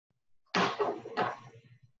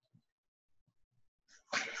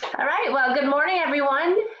Well, good morning,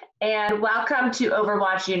 everyone, and welcome to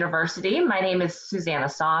Overwatch University. My name is Susanna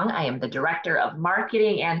Song. I am the Director of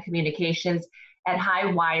Marketing and Communications at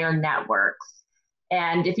Highwire Networks.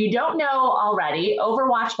 And if you don't know already,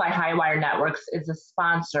 Overwatch by Highwire Networks is a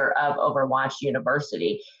sponsor of Overwatch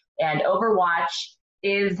University. And Overwatch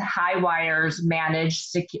is Highwire's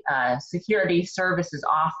managed security services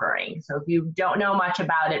offering. So if you don't know much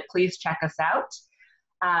about it, please check us out.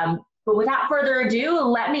 But without further ado,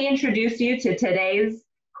 let me introduce you to today's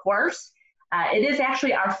course. It is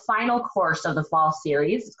actually our final course of the fall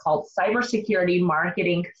series. It's called Cybersecurity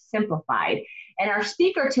Marketing Simplified. And our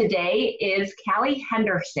speaker today is Callie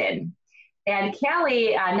Henderson. And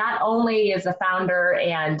Callie not only is the founder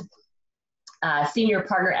and senior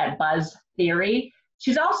partner at Buzz Theory,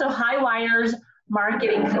 she's also Highwire's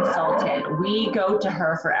marketing consultant. We go to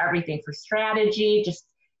her for everything, for strategy, just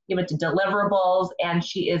give it to deliverables, and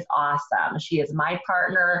she is awesome. She is my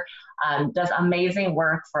partner, does amazing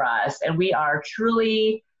work for us, and we are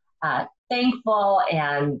truly thankful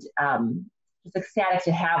and just ecstatic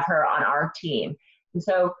to have her on our team. And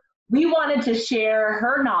so we wanted to share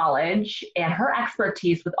her knowledge and her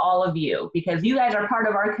expertise with all of you because you guys are part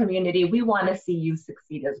of our community. We want to see you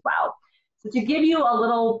succeed as well. So to give you a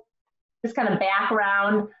little just kind of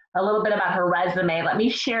background, a little bit about her resume, let me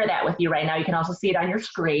share that with you right now. You can also see it on your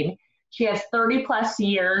screen. She has 30 plus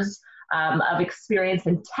years of experience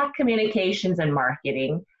in tech communications and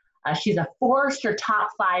marketing. She's a Forrester Top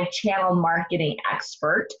 5 channel marketing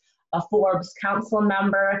expert, a Forbes Council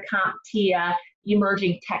member, CompTIA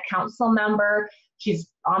Emerging Tech Council member. She's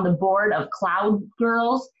on the board of Cloud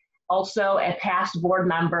Girls, also a past board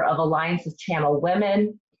member of Alliance of Channel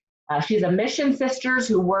Women. She's a Mission Sisters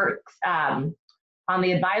who works on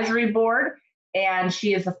the advisory board, and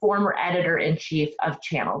she is the former editor-in-chief of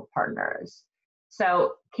Channel Partners.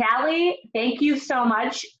 So, Callie, thank you so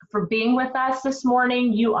much for being with us this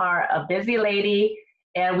morning. You are a busy lady,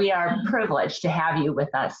 and we are privileged to have you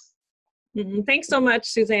with us. Thanks so much,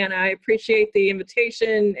 Susanna. I appreciate the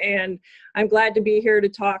invitation, and I'm glad to be here to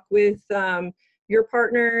talk with your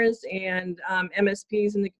partners and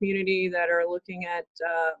MSPs in the community that are looking at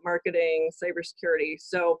marketing cybersecurity.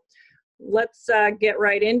 So let's get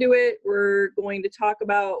right into it. We're going to talk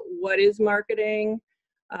about what is marketing.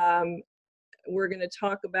 We're going to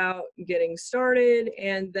talk about getting started,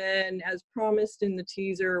 and then as promised in the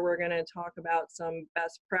teaser, we're going to talk about some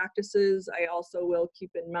best practices. I also will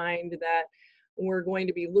keep in mind that we're going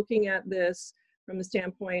to be looking at this from the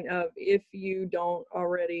standpoint of if you don't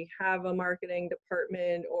already have a marketing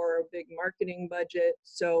department or a big marketing budget.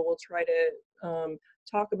 So we'll try to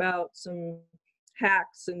talk about some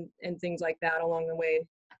hacks and things like that along the way.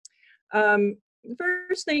 The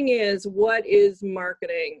first thing is, what is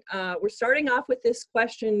marketing? We're starting off with this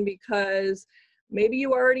question because maybe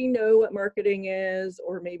you already know what marketing is,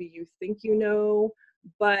 or maybe you think you know,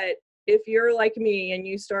 but if you're like me and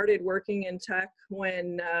you started working in tech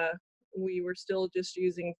when we were still just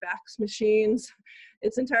using fax machines,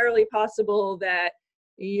 it's entirely possible that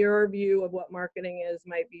your view of what marketing is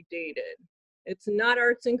might be dated. It's not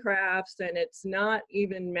arts and crafts, and it's not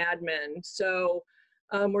even Mad Men. So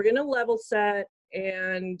we're going to level set,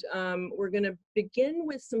 and we're going to begin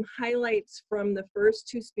with some highlights from the first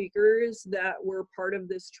two speakers that were part of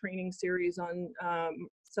this training series on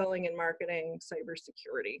selling and marketing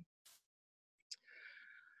cybersecurity.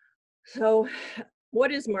 So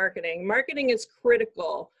what is marketing? Marketing is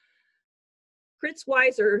critical. Chris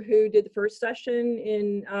Weiser, who did the first session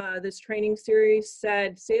in this training series,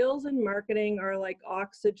 said sales and marketing are like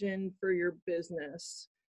oxygen for your business.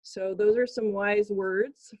 So those are some wise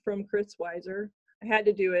words from Chris Weiser. I had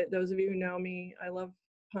to do it. Those of you who know me, I love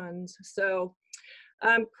puns. So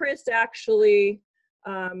Chris actually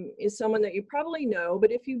is someone that you probably know,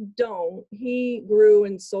 but if you don't, he grew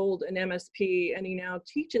and sold an MSP, and he now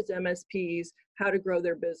teaches MSPs how to grow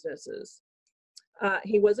their businesses.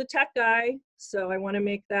 He was a tech guy, so I want to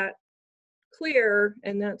make that clear,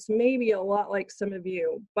 and that's maybe a lot like some of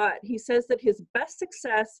you, but he says that his best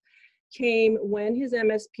success came when his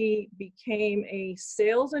MSP became a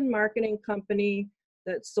sales and marketing company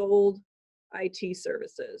that sold IT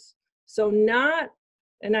services. So not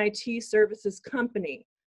an IT services company,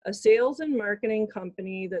 a sales and marketing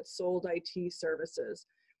company that sold IT services.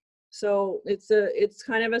 So it's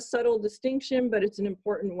kind of a subtle distinction, but it's an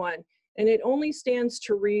important one. And it only stands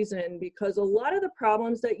to reason because a lot of the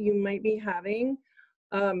problems that you might be having,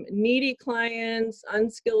 needy clients,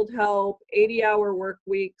 unskilled help, 80-hour work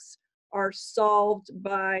weeks, are solved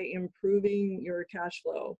by improving your cash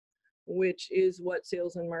flow, which is what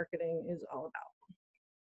sales and marketing is all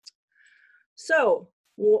about. So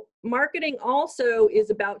Marketing also is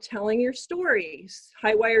about telling your stories.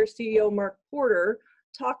 Highwire CEO Mark Porter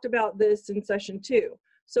talked about this in session 2.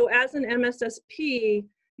 So as an MSSP,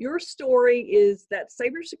 your story is that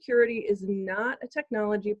cybersecurity is not a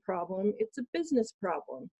technology problem, it's a business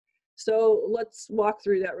problem. So let's walk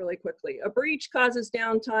through that really quickly. A breach causes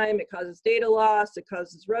downtime, it causes data loss, it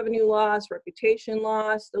causes revenue loss, reputation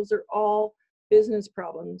loss. Those are all business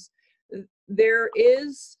problems. There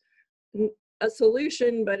is a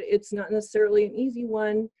solution, but it's not necessarily an easy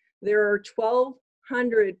one. There are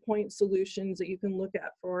 1,200 point solutions that you can look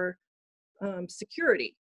at for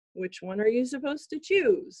security. Which one are you supposed to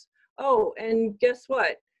choose? Oh, and guess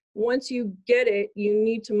what? Once you get it, you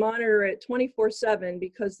need to monitor it 24/7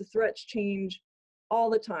 because the threats change all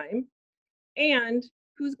the time. And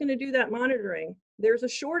who's going to do that monitoring? There's a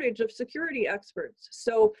shortage of security experts.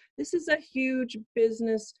 So this is a huge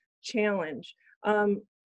business challenge. Oh,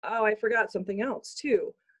 I forgot something else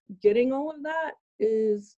too. Getting all of that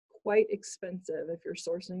is quite expensive if you're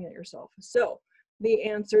sourcing it yourself. So the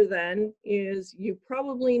answer then is you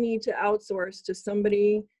probably need to outsource to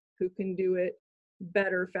somebody who can do it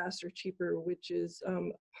better, faster, cheaper, which is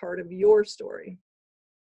part of your story.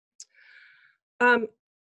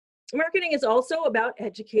 Marketing is also about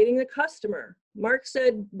educating the customer. Mark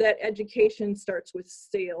said that education starts with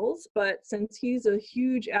sales, but since he's a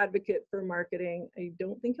huge advocate for marketing, I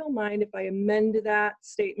don't think he'll mind if I amend that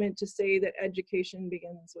statement to say that education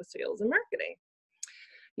begins with sales and marketing.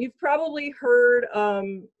 You've probably heard,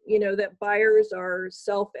 that buyers are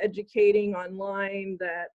self-educating online,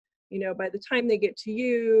 that, by the time they get to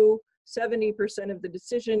you, 70% of the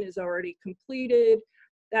decision is already completed.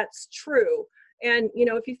 That's true. And,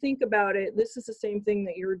 if you think about it, this is the same thing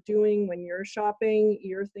that you're doing when you're shopping.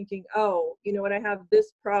 You're thinking, oh, you know what, I have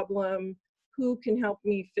this problem. Who can help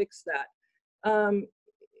me fix that?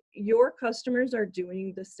 Your customers are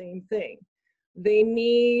doing the same thing. They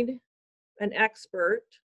need an expert,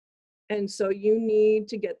 and so you need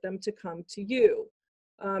to get them to come to you.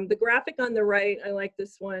 The graphic on the right, I like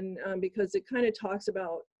this one because it kind of talks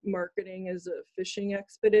about marketing as a fishing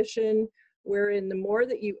expedition, wherein the more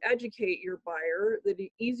that you educate your buyer,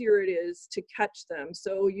 the easier it is to catch them.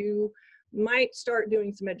 So you might start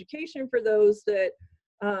doing some education for those that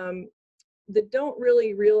that don't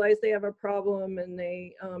really realize they have a problem and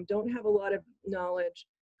they don't have a lot of knowledge.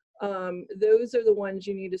 Those are the ones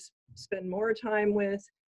you need to spend more time with.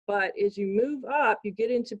 But as you move up, you get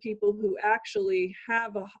into people who actually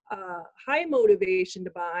have a high motivation to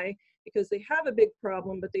buy because they have a big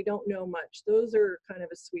problem, but they don't know much. Those are kind of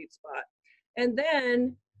a sweet spot. And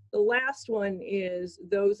then the last one is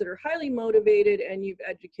those that are highly motivated and you've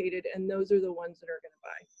educated, and those are the ones that are going to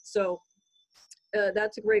buy. So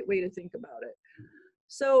that's a great way to think about it.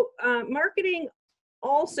 So marketing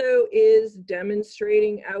also is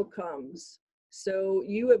demonstrating outcomes. So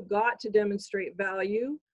you have got to demonstrate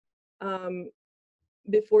value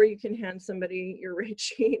before you can hand somebody your rate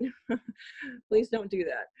sheet. Please don't do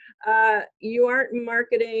that. You aren't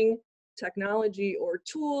marketing technology or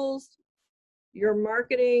tools. You're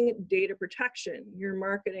marketing data protection. You're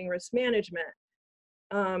marketing risk management.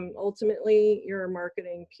 Ultimately, you're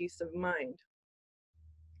marketing peace of mind.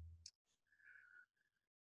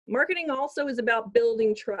 Marketing also is about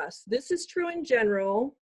building trust. This is true in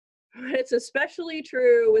general, but it's especially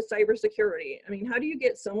true with cybersecurity. I mean, how do you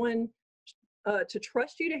get someone to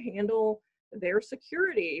trust you to handle their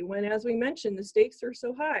security when, as we mentioned, the stakes are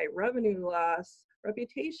so high? Revenue loss,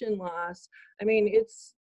 reputation loss. I mean,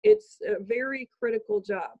 it's a very critical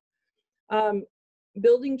job.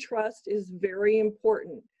 Building trust is very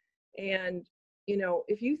important. And,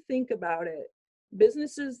 if you think about it,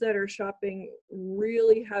 businesses that are shopping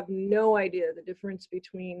really have no idea the difference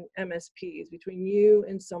between MSPs, between you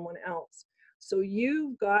and someone else. So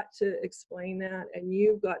you've got to explain that, and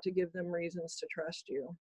you've got to give them reasons to trust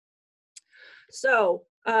you. So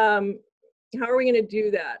how are we going to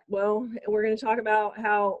do that? Well, we're going to talk about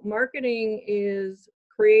how marketing is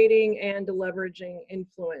creating and leveraging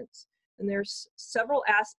influence. And there's several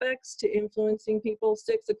aspects to influencing people,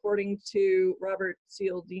 6 according to Robert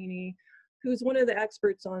Cialdini, who's one of the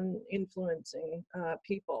experts on influencing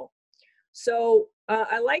people. So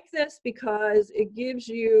I like this because it gives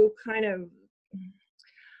you kind of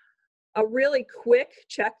a really quick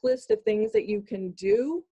checklist of things that you can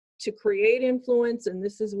do to create influence, and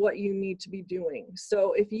this is what you need to be doing.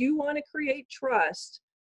 So if you want to create trust,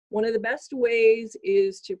 one of the best ways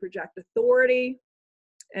is to project authority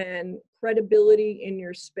and credibility in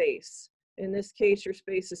your space. In this case, your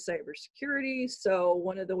space is cybersecurity. So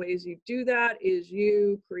one of the ways you do that is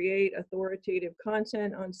you create authoritative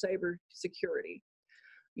content on cybersecurity.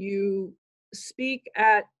 You speak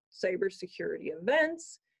at cybersecurity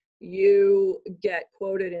events, you get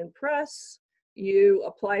quoted in press, you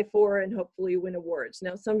apply for and hopefully win awards.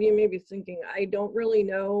 Now, some of you may be thinking, I don't really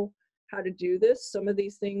know how to do this. Some of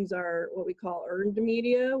these things are what we call earned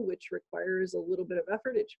media, which requires a little bit of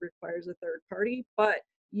effort. It requires a third party, but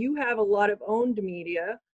you have a lot of owned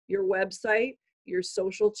media, your website, your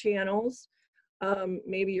social channels,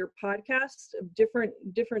 maybe your podcasts, different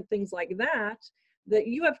things like that, that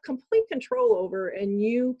you have complete control over, and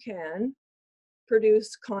you can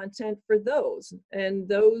produce content for those. And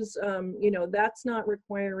those, that's not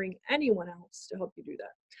requiring anyone else to help you do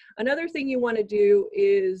that. Another thing you want to do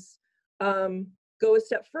is go a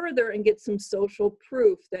step further and get some social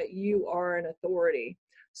proof that you are an authority.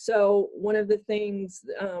 So one of the things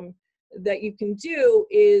that you can do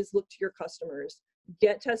is look to your customers,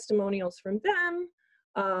 get testimonials from them,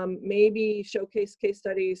 maybe showcase case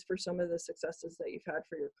studies for some of the successes that you've had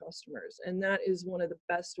for your customers. And that is one of the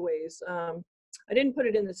best ways. I didn't put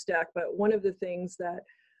it in this deck, but one of the things that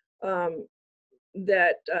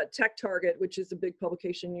Tech Target, which is a big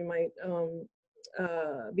publication you might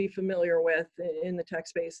be familiar with in the tech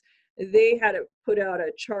space, they had put out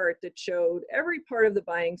a chart that showed every part of the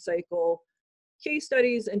buying cycle. Case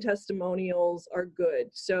studies and testimonials are good.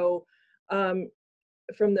 So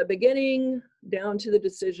from the beginning down to the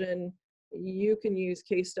decision, you can use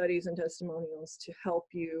case studies and testimonials to help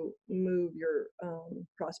you move your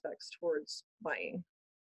prospects towards buying.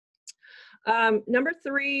 Number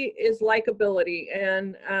 3 is likability,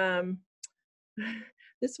 and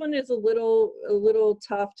this one is a little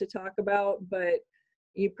tough to talk about, but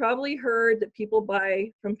you probably heard that people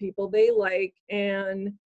buy from people they like,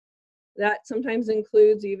 and that sometimes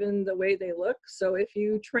includes even the way they look. So if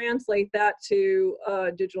you translate that to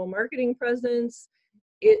digital marketing presence,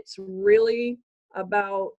 it's really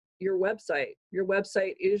about your website. Your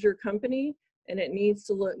website is your company, and it needs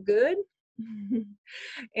to look good.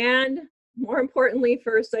 And more importantly,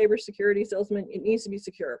 for a cybersecurity salesman, it needs to be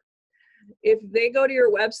secure. If they go to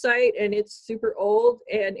your website and it's super old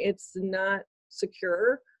and it's not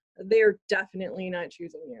secure, they're definitely not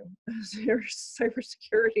choosing you as your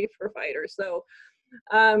cybersecurity provider. So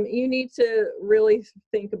you need to really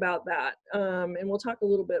think about that. And we'll talk a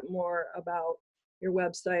little bit more about your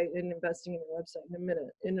website and investing in your website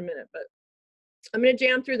in a minute. But I'm going to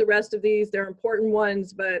jam through the rest of these. They're important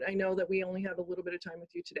ones, but I know that we only have a little bit of time with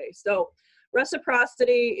you today. So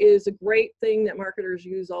reciprocity is a great thing that marketers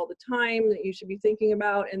use all the time that you should be thinking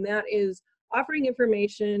about, and that is offering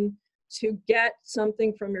information to get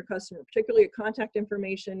something from your customer, particularly a contact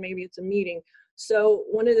information, maybe it's a meeting. So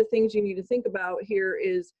one of the things you need to think about here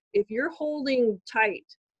is if you're holding tight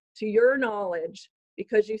to your knowledge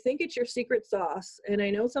because you think it's your secret sauce, and I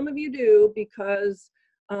know some of you do because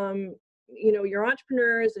you're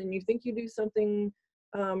entrepreneurs and you think you do something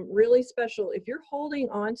really special. If you're holding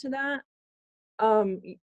on to that,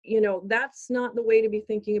 that's not the way to be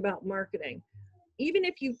thinking about marketing. Even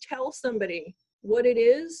if you tell somebody what it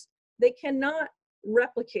is, they cannot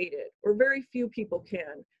replicate it, or very few people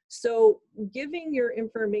can. So giving your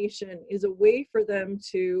information is a way for them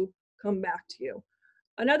to come back to you.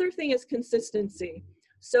 Another thing is consistency.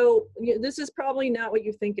 So this is probably not what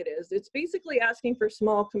you think it is. It's basically asking for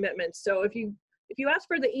small commitments. So if you ask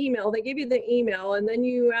for the email, they give you the email, and then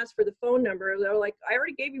you ask for the phone number. They're like, I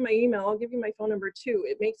already gave you my email. I'll give you my phone number too.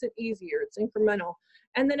 It makes it easier. It's incremental.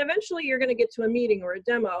 And then eventually you're going to get to a meeting or a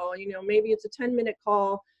demo. Maybe it's a 10-minute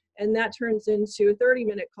call, and that turns into a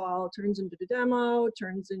 30-minute call, turns into the demo,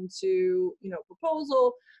 turns into,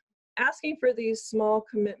 proposal. Asking for these small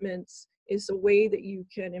commitments is a way that you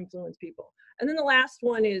can influence people. And then the last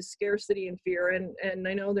one is scarcity and fear. And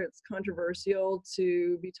I know that it's controversial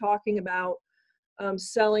to be talking about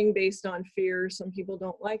selling based on fear. Some people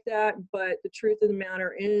don't like that, but the truth of the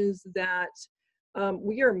matter is that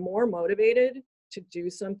we are more motivated to do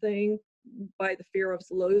something by the fear of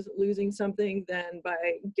losing something than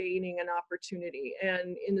by gaining an opportunity.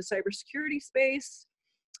 And in the cybersecurity space,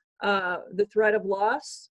 the threat of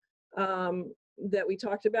loss that we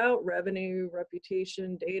talked about, revenue,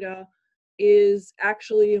 reputation, data, is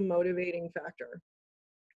actually a motivating factor.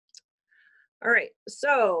 All right,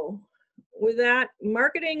 so with that,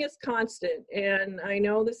 marketing is constant, and I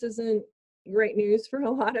know this isn't great news for a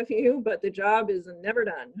lot of you, but the job is never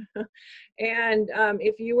done. And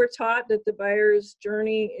if you were taught that the buyer's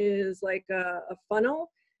journey is like a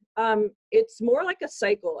funnel, it's more like a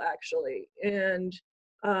cycle, actually. And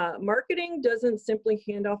marketing doesn't simply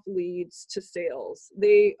hand off leads to sales.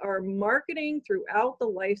 They are marketing throughout the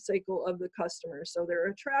life cycle of the customer. So they're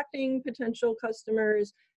attracting potential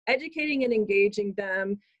customers, educating and engaging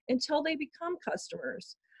them until they become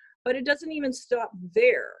customers. But it doesn't even stop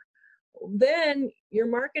there. Then you're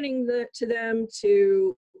marketing to them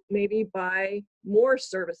to maybe buy more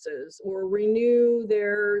services or renew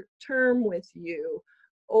their term with you,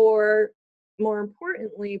 or more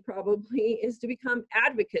importantly, probably, is to become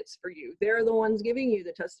advocates for you. They're the ones giving you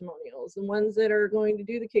the testimonials, the ones that are going to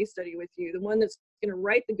do the case study with you, the one that's going to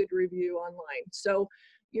write the good review online. So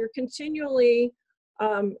you're continually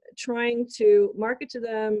trying to market to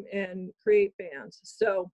them and create fans.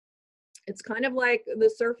 So it's kind of like the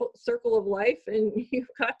circle of life, and you've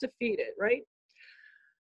got to feed it, right?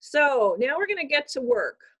 So now we're going to get to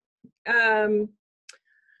work. I'm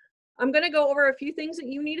going to go over a few things that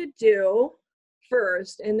you need to do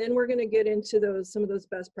first, and then we're going to get into some of those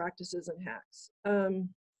best practices and hacks.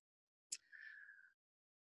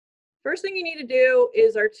 First thing you need to do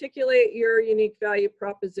is articulate your unique value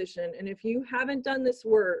proposition. And if you haven't done this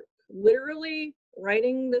work, literally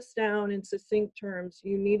writing this down in succinct terms,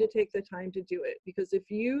 you need to take the time to do it. Because if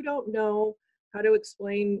you don't know how to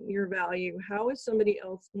explain your value, how is somebody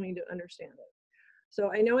else going to understand it?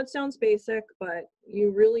 So I know it sounds basic, but you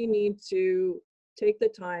really need to take the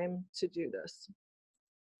time to do this.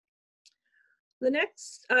 The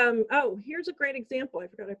next, oh, here's a great example. I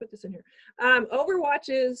forgot I put this in here.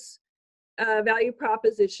 Overwatch's value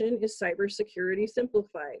proposition is Cybersecurity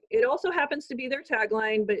Simplified. It also happens to be their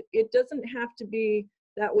tagline, but it doesn't have to be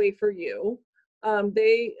that way for you.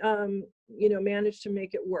 They, managed to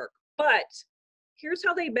make it work. But here's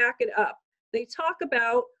how they back it up. They talk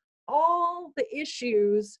about all the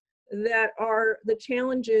issues that are the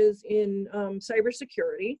challenges in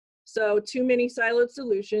cybersecurity. So too many siloed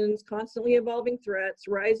solutions, constantly evolving threats,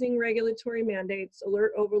 rising regulatory mandates,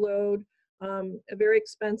 alert overload, a very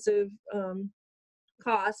expensive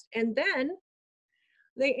cost. And then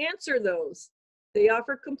they answer those. They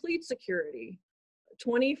offer complete security,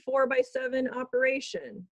 24/7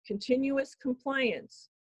 operation, continuous compliance,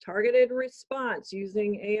 targeted response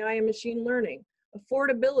using AI and machine learning,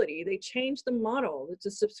 affordability. They changed the model. It's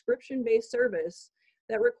a subscription-based service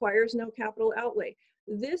that requires no capital outlay.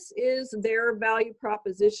 This is their value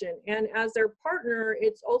proposition. And as their partner,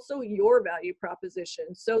 it's also your value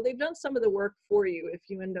proposition. So they've done some of the work for you if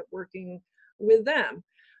you end up working with them.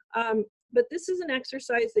 But this is an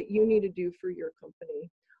exercise that you need to do for your company.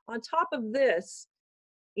 On top of this,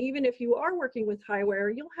 even if you are working with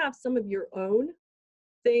Highwire, you'll have some of your own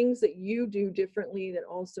things that you do differently that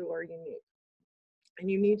also are unique. And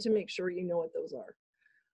you need to make sure you know what those are.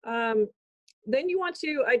 Then you want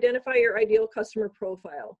to identify your ideal customer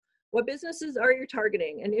profile. What businesses are you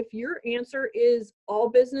targeting? And if your answer is all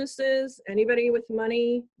businesses, anybody with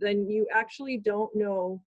money, then you actually don't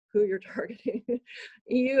know who you're targeting.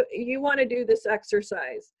 You want to do this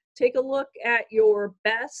exercise. Take a look at your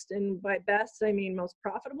best, and by best I mean most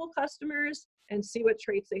profitable customers, and see what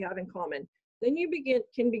traits they have in common. Then you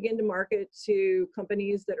can begin to market to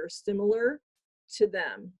companies that are similar to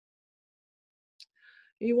them.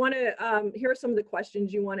 You want to, here are some of the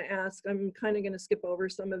questions you want to ask. I'm kind of going to skip over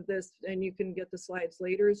some of this, and you can get the slides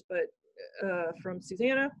later, but from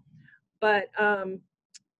Susanna. But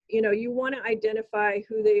you want to identify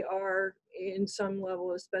who they are in some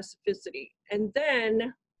level of specificity. And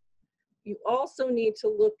then you also need to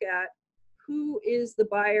look at who is the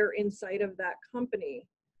buyer inside of that company.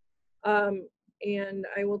 And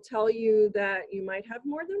I will tell you that you might have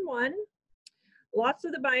more than one. Lots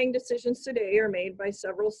of the buying decisions today are made by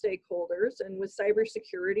several stakeholders, and with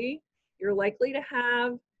cybersecurity, you're likely to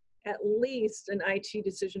have at least an IT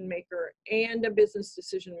decision maker and a business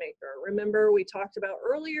decision maker. Remember, we talked about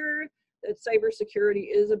earlier that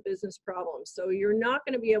cybersecurity is a business problem, so you're not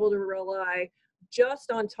going to be able to rely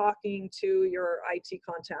just on talking to your IT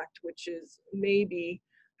contact, which is maybe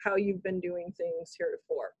how you've been doing things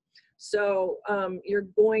heretofore. So you're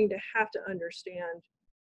going to have to understand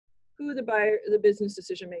who the business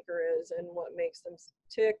decision maker is and what makes them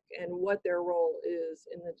tick and what their role is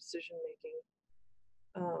in the decision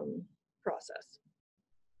making process.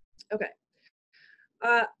 Okay.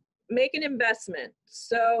 Make an investment.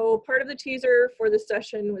 So part of the teaser for this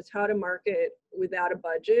session was how to market without a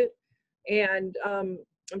budget. And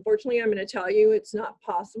unfortunately, I'm going to tell you it's not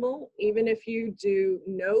possible. Even if you do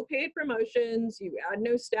no paid promotions, you add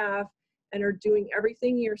no staff, and are doing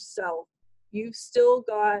everything yourself, you've still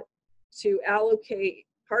got to allocate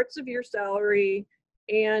parts of your salary,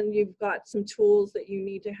 and you've got some tools that you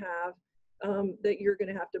need to have that you're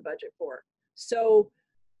going to have to budget for. So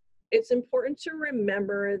it's important to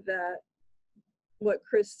remember that what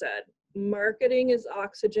Chris said, marketing is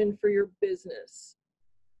oxygen for your business.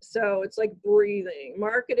 So it's like breathing.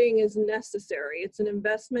 Marketing is necessary. It's an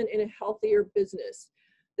investment in a healthier business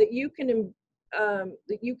that you can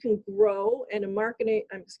that you can grow and a marketing,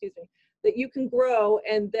 excuse me, that you can grow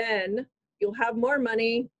and then you'll have more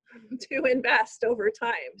money to invest over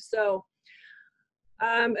time. So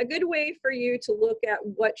a good way for you to look at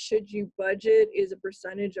what should you budget is a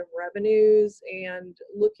percentage of revenues, and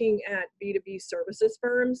looking at B2B services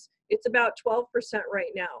firms, it's about 12%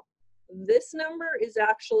 right now. This number is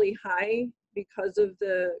actually high because of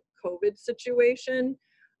the COVID situation,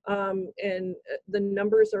 and the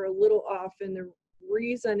numbers are a little off, and the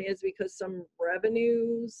reason is because some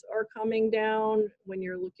revenues are coming down when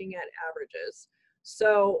you're looking at averages.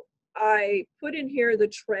 So I put in here the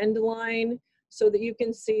trend line so that you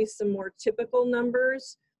can see some more typical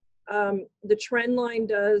numbers. The trend line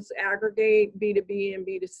does aggregate B2B and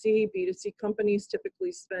B2C. B2C companies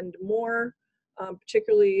typically spend more,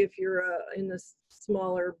 particularly if you're in the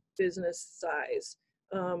smaller business size.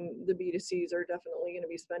 The B2Cs are definitely going to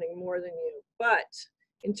be spending more than you. But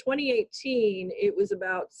in 2018, it was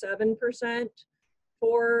about 7%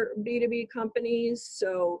 for B2B companies.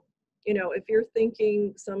 So, you know, if you're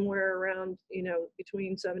thinking somewhere around, you know,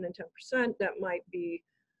 between 7 and 10%, that might be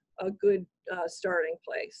a good starting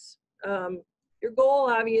place. Your goal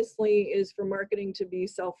obviously is for marketing to be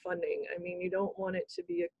self-funding. I mean, you don't want it to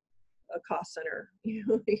be a cost center.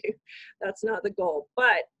 That's not the goal.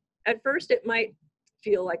 But at first it might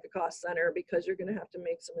feel like a cost center because you're going to have to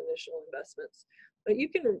make some initial investments. But you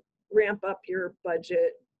can ramp up your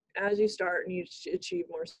budget as you start and you achieve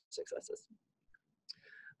more successes.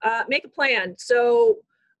 Make a plan. So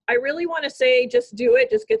I really want to say just do it,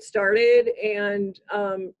 just get started, and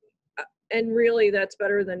really that's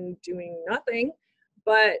better than doing nothing.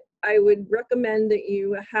 But I would recommend that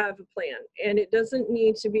you have a plan, and it doesn't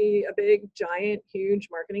need to be a big, giant, huge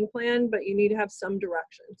marketing plan, but you need to have some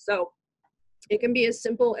direction. So it can be as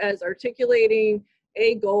simple as articulating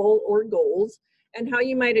a goal or goals and how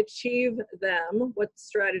you might achieve them. What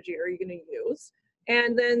strategy are you going to use?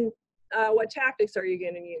 And then what tactics are you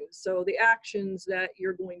going to use? So the actions that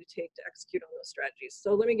you're going to take to execute on those strategies.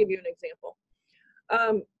 So let me give you an example.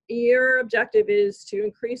 Your objective is to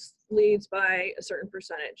increase leads by a certain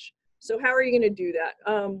percentage. So how are you going to do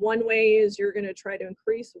that? One way is you're going to try to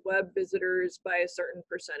increase web visitors by a certain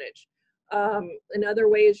percentage. Another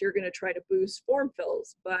way is you're going to try to boost form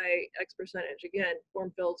fills by X percentage. Again,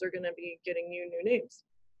 form fills are going to be getting you new names.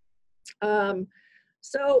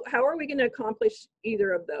 So how are we going to accomplish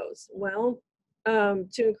either of those? Well, to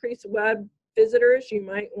increase web visitors, you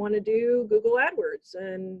might want to do Google AdWords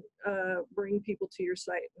and bring people to your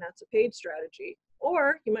site, and that's a paid strategy.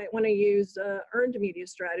 Or you might want to use earned media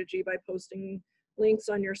strategy by posting links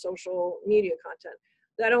on your social media content.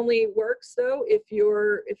 That only works though if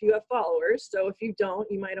you have followers. So if you don't,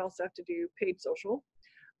 you might also have to do paid social.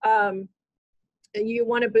 And you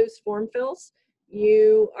want to boost form fills.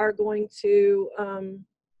 You are going to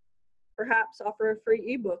perhaps offer a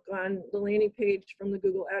free ebook on the landing page from the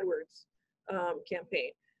Google AdWords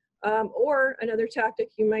campaign. Or another tactic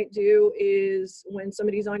you might do is when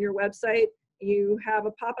somebody's on your website, you have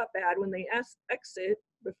a pop-up ad when they exit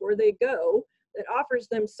before they go that offers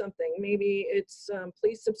them something. Maybe it's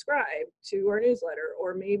please subscribe to our newsletter,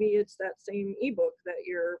 or maybe it's that same ebook that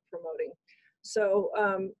you're promoting. So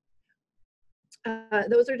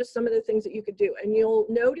those are just some of the things that you could do. And you'll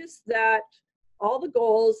notice that all the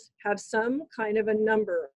goals have some kind of a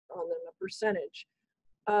number on them, a percentage.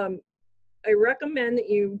 I recommend that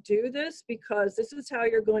you do this because this is how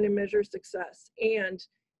you're going to measure success. And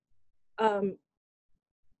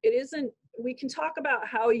it isn't, we can talk about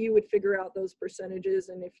how you would figure out those percentages.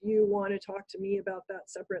 And if you want to talk to me about that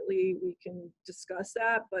separately, we can discuss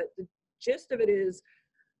that. But the gist of it is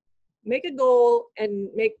make a goal and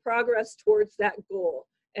make progress towards that goal.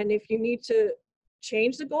 And if you need to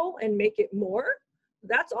change the goal and make it more,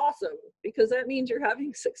 that's awesome, because that means you're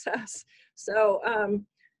having success. So,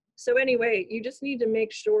 so anyway, you just need to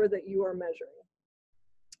make sure that you are measuring.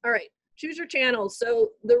 All right, choose your channels. So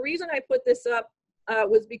the reason I put this up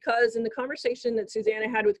was because in the conversation that Susanna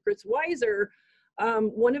had with Chris Weiser,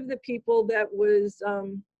 one of the people that was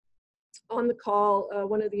on the call,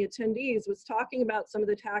 one of the attendees was talking about some of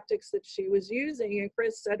the tactics that she was using. And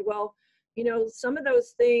Chris said, well, you know, some of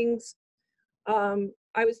those things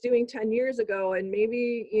I was doing 10 years ago, and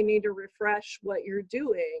maybe you need to refresh what you're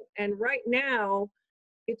doing. And right now,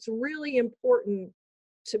 it's really important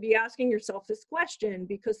to be asking yourself this question,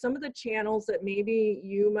 because some of the channels that maybe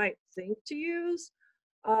you might think to use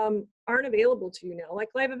aren't available to you now, like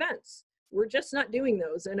live events. We're just not doing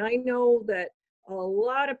those. And I know that a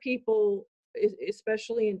lot of people,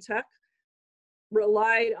 especially in tech,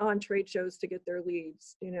 relied on trade shows to get their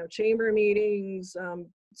leads, you know, chamber meetings,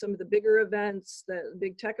 some of the bigger events, the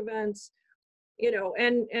big tech events.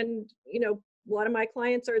 a lot of my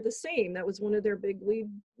clients are the same. That was one of their big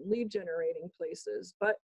lead generating places,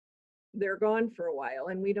 but they're gone for a while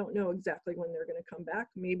and we don't know exactly when they're going to come back.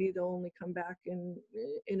 Maybe they'll only come back in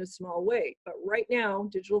a small way, but right now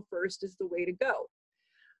digital first is the way to go.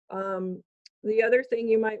 The other thing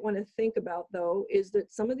you might want to think about though is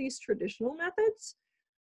that some of these traditional methods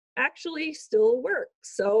actually still work.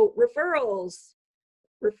 So referral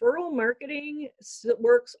marketing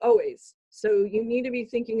works always. So you need to be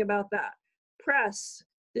thinking about that. Press,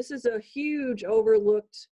 this is a huge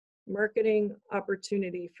overlooked marketing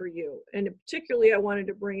opportunity for you. And particularly I wanted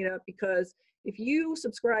to bring it up because if you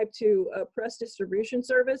subscribe to a press distribution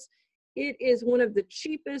service, it is one of the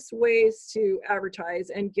cheapest ways to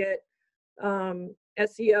advertise and get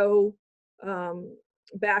SEO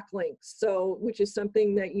backlinks, so which is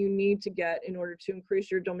something that you need to get in order to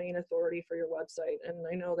increase your domain authority for your website. And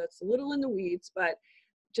I know that's a little in the weeds, but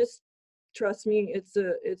just trust me,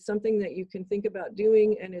 it's something that you can think about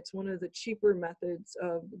doing, and it's one of the cheaper methods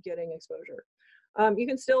of getting exposure. You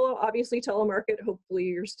can still obviously telemarket. Hopefully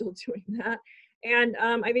you're still doing that. And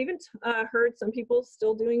I've even heard some people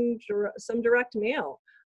still doing some direct mail,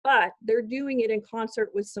 but they're doing it in concert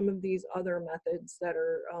with some of these other methods that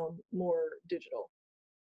are more digital.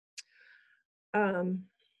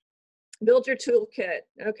 Build your toolkit.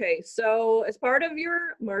 Okay, so as part of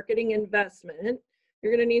your marketing investment,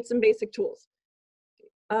 you're going to need some basic tools.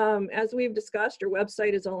 As we've discussed, your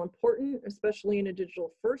website is all important, especially in a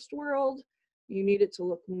digital first world. You need it to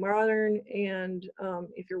look modern, and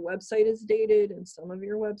if your website is dated, and some of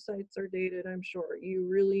your websites are dated, I'm sure, you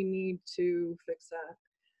really need to fix that.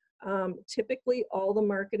 Typically, all the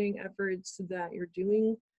marketing efforts that you're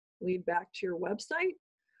doing lead back to your website.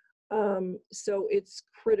 So it's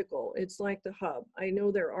critical. It's like the hub. I know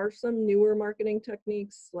there are some newer marketing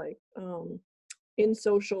techniques like in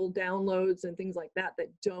social downloads and things like that that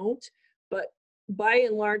don't, but by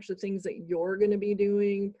and large, the things that you're going to be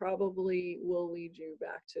doing probably will lead you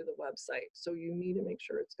back to the website. So you need to make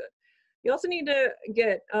sure it's good. You also need to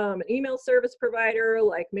get an email service provider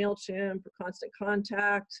like MailChimp or Constant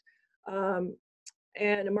Contact.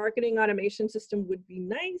 And a marketing automation system would be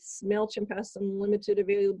nice. MailChimp has some limited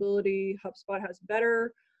availability. HubSpot has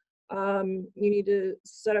better. You need to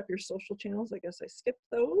set up your social channels. I guess I skipped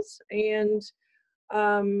those. And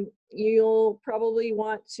you'll probably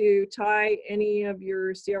want to tie any of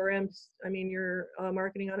your CRMs, your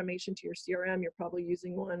marketing automation to your CRM. You're probably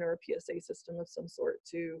using one or a PSA system of some sort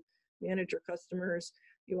to manage your customers.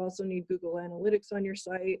 You also need Google Analytics on your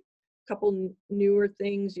site. Couple newer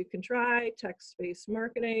things you can try: text-based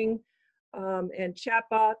marketing and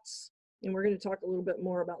chatbots, and we're going to talk a little bit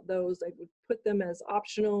more about those. I would put them as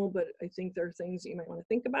optional, but I think they're things that you might want to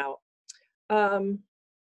think about.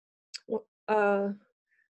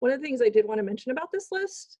 One of the things I did want to mention about this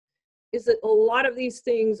list is that a lot of these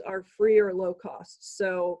things are free or low cost.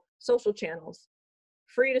 So social channels,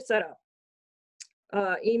 free to set up.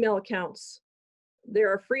 Email accounts,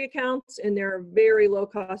 there are free accounts and there are very low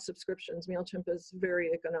cost subscriptions. MailChimp is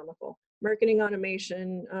very economical. Marketing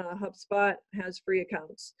automation, HubSpot has free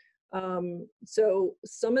accounts. So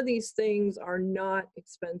some of these things are not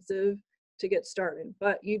expensive to get started,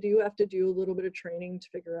 but you do have to do a little bit of training to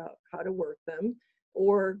figure out how to work them,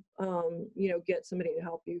 or get somebody to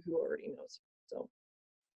help you who already knows. So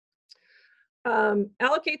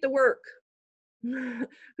allocate the work.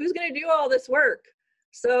 Who's going to do all this work?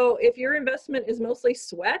 So if your investment is mostly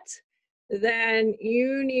sweat, then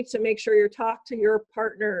you need to make sure you talk to your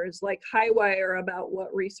partners like Highwire about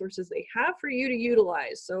what resources they have for you to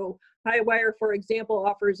utilize. So Highwire, for example,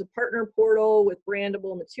 offers a partner portal with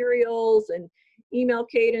brandable materials and email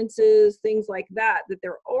cadences, things like that, that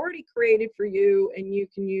they're already created for you, and you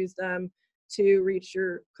can use them to reach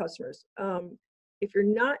your customers. If you're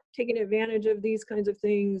not taking advantage of these kinds of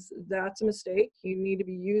things, that's a mistake. You need to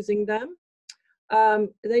be using them.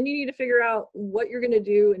 Then you need to figure out what you're going to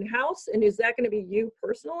do in-house, and is that going to be you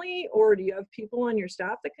personally, or do you have people on your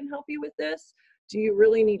staff that can help you with this? Do you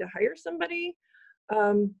really need to hire somebody?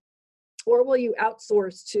 Or will you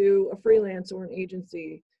outsource to a freelance or an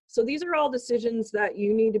agency? So these are all decisions that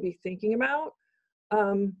you need to be thinking about.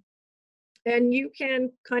 And you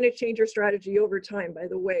can kind of change your strategy over time, by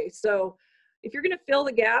the way. So if you're going to fill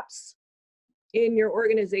the gaps in your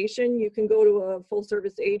organization, you can go to a full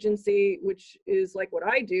service agency, which is like what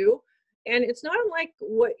I do. And it's not unlike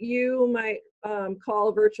what you might call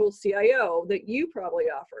a virtual CIO that you probably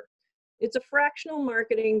offer. It's a fractional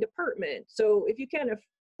marketing department. So if you can't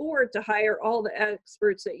afford to hire all the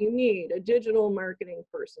experts that you need, a digital marketing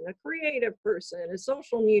person, a creative person, a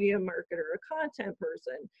social media marketer, a content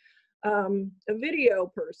person, a video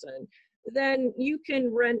person, then you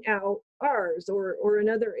can rent out ours or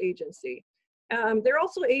another agency. There are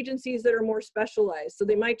also agencies that are more specialized. So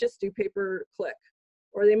they might just do pay-per-click,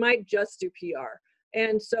 or they might just do PR.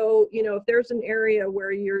 And so, you know, if there's an area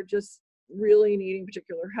where you're just really needing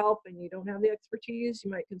particular help and you don't have the expertise,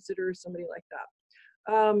 you might consider somebody like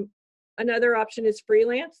that. Another option is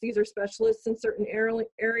freelance. These are specialists in certain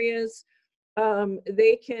areas.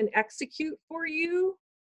 They can execute for you,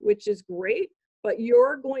 which is great, but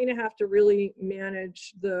you're going to have to really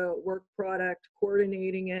manage the work product,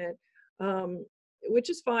 coordinating it, which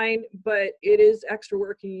is fine, but it is extra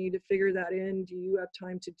work. You need to figure that in. Do you have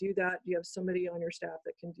time to do that? Do you have somebody on your staff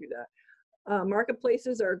that can do that?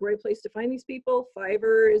 Marketplaces are a great place to find these people.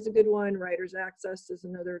 Fiverr is a good one. Writers Access is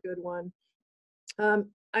another good one.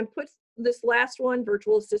 I put this last one,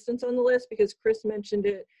 virtual assistants, on the list because Chris mentioned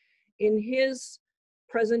it in his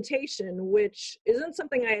presentation, which isn't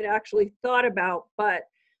something I had actually thought about, but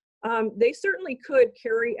they certainly could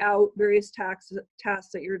carry out various tasks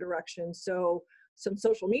at your direction. So some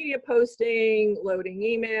social media posting, loading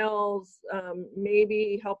emails,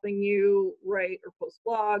 maybe helping you write or post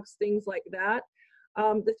blogs, things like that.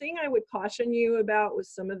 The thing I would caution you about with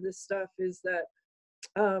some of this stuff is that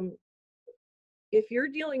if you're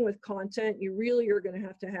dealing with content, you really are going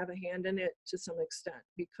to have a hand in it to some extent,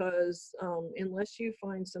 because unless you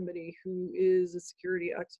find somebody who is a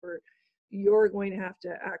security expert, you're going to have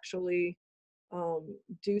to actually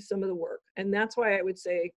do some of the work. And that's why I would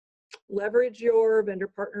say leverage your vendor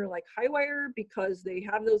partner like Highwire, because they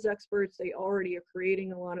have those experts. They already are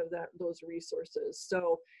creating a lot of those resources.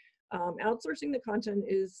 So outsourcing the content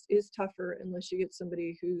is tougher unless you get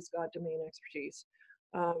somebody who's got domain expertise.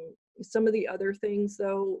 Some of the other things,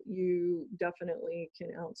 though, you definitely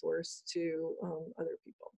can outsource to other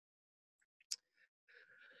people.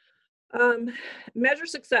 Measure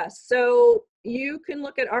success. So you can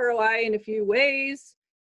look at ROI in a few ways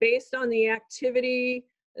based on the activity,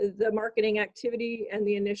 the marketing activity, and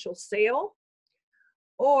the initial sale.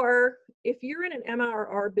 Or if you're in an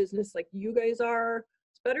MRR business like you guys are,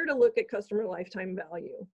 it's better to look at customer lifetime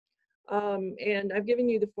value. And I've given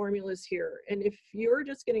you the formulas here. And if you're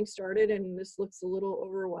just getting started and this looks a little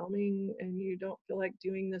overwhelming and you don't feel like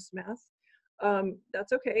doing this math,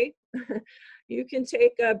 that's okay. You can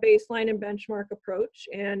take a baseline and benchmark approach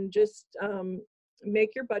and just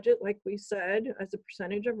make your budget, like we said, as a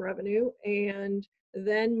percentage of revenue, and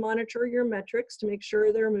then monitor your metrics to make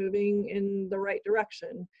sure they're moving in the right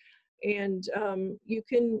direction. And you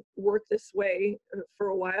can work this way for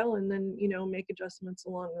a while and then, you know, make adjustments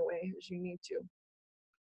along the way as you need to.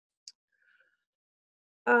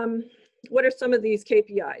 What are some of these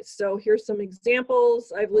KPIs? So here's some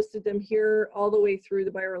examples. I've listed them here all the way through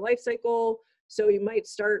the buyer lifecycle. So you might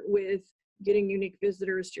start with getting unique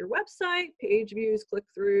visitors to your website, page views,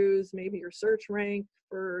 click-throughs, maybe your search rank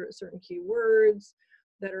for certain keywords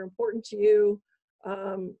that are important to you.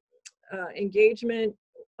 Engagement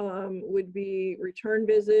would be return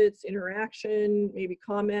visits, interaction, maybe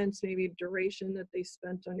comments, maybe duration that they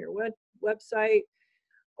spent on your website,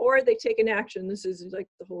 or they take an action. This is like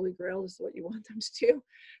the holy grail. This is what you want them to do.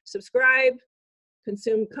 Subscribe,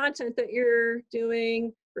 consume content that you're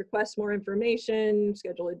doing, request more information,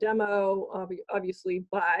 schedule a demo, obviously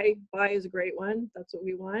buy. Buy is a great one. That's what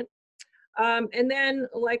we want. And then,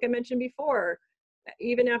 like I mentioned before,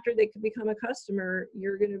 even after they could become a customer,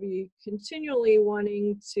 you're going to be continually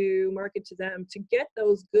wanting to market to them to get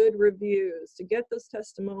those good reviews, to get those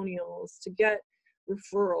testimonials, to get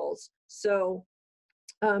referrals. So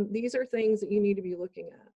these are things that you need to be looking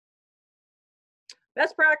at.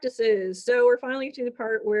 Best practices. So we're finally to the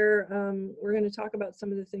part where we're going to talk about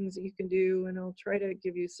some of the things that you can do, and I'll try to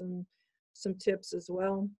give you some tips as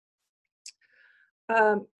well.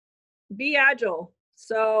 Be agile.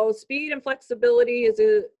 So speed and flexibility is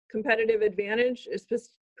a competitive advantage,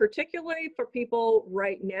 particularly for people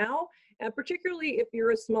right now, and particularly if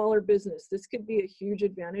you're a smaller business. This could be a huge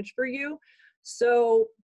advantage for you. So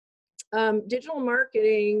digital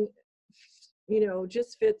marketing, you know,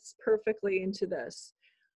 just fits perfectly into this.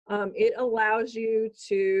 It allows you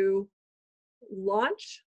to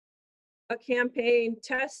launch a campaign,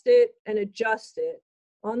 test it, and adjust it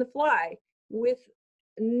on the fly with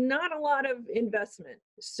not a lot of investment.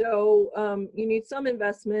 So you need some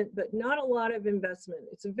investment, but not a lot of investment.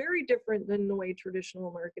 It's very different than the way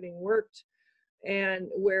traditional marketing worked, and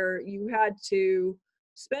where you had to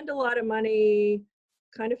spend a lot of money,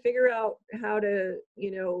 kind of figure out how to,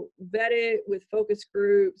 you know, vet it with focus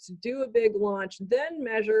groups, do a big launch, then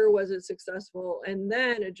measure was it successful, and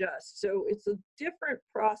then adjust. So it's a different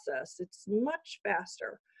process. It's much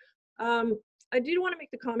faster. I did want to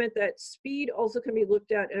make the comment that speed also can be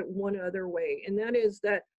looked at one other way, and that is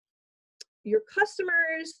that your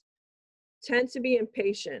customers tend to be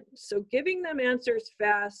impatient. So giving them answers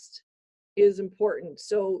fast is important.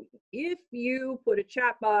 So if you put a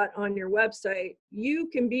chatbot on your website, you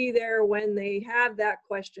can be there when they have that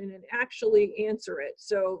question and actually answer it.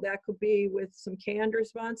 So that could be with some canned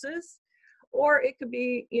responses, or it could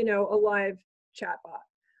be, you know, a live chatbot.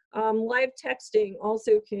 Live texting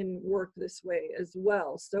also can work this way as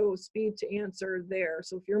well. So speed to answer there.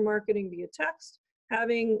 So if you're marketing via text,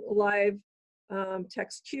 having live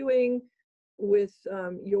text queuing with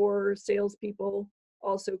your salespeople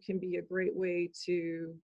also can be a great way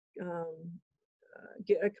to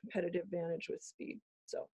get a competitive advantage with speed.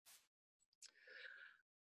 So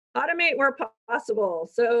automate where possible.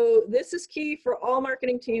 So this is key for all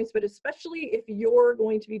marketing teams, but especially if you're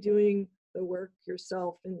going to be doing the work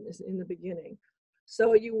yourself in the beginning.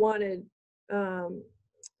 So you want to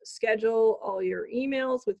schedule all your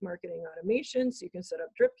emails with marketing automation, so you can set up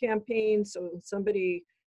drip campaigns. So when somebody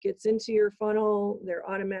gets into your funnel, they're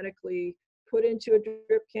automatically put into a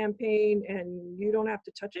drip campaign and you don't have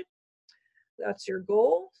to touch it. That's your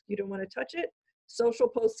goal. You don't want to touch it. Social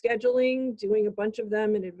post scheduling, doing a bunch of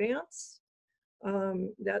them in advance.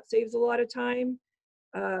 That saves a lot of time.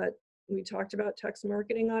 We talked about text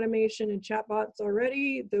marketing automation and chatbots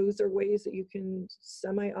already. Those are ways that you can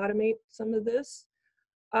semi-automate some of this.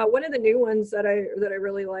 One of the new ones that I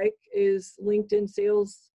really like is LinkedIn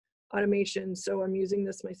sales automation. So I'm using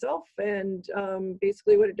this myself, and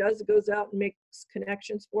basically what it does, it goes out and makes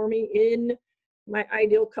connections for me in my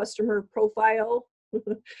ideal customer profile.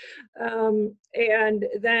 And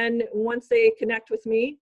then once they connect with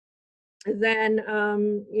me, then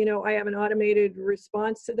you know, I have an automated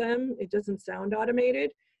response to them. It doesn't sound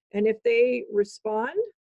automated, and if they respond,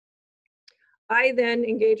 I then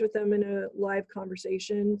engage with them in a live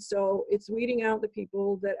conversation. So it's weeding out the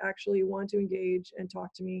people that actually want to engage and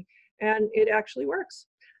talk to me, and it actually works.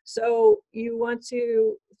 So you want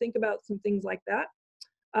to think about some things like that.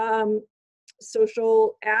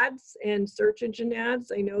 Social ads and search engine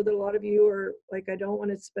ads. I know that a lot of you are like, I don't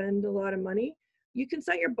want to spend a lot of money. You can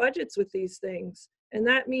set your budgets with these things. And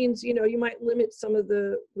that means, you know, you might limit some of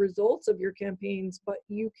the results of your campaigns, but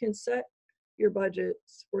you can set your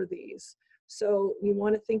budgets for these. So you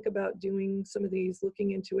want to think about doing some of these,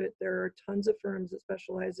 looking into it. There are tons of firms that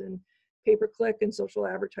specialize in pay-per-click and social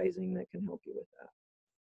advertising that can help you with that.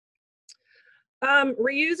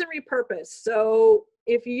 Reuse and repurpose. So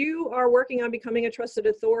if you are working on becoming a trusted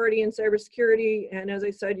authority in cybersecurity, and as I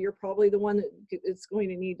said, you're probably the one that is going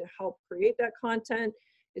to need to help create that content.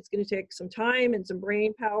 It's going to take some time and some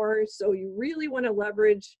brain power. So you really want to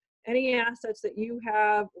leverage any assets that you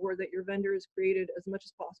have or that your vendor has created as much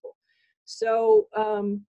as possible. So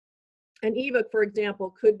an ebook, for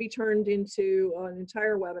example, could be turned into an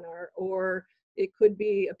entire webinar, or it could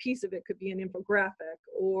be a piece of it could be an infographic,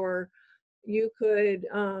 or you could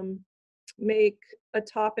make a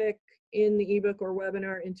topic in the ebook or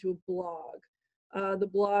webinar into a blog. The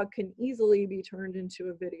blog can easily be turned into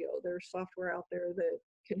a video. There's software out there that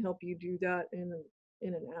can help you do that in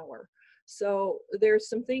an hour. So there's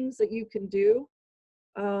some things that you can do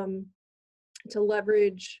to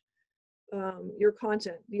leverage your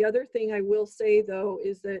content. The other thing I will say, though,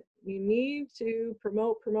 is that you need to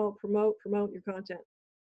promote your content.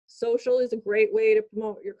 Social is a great way to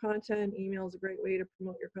promote your content. Email is a great way to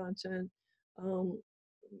promote your content.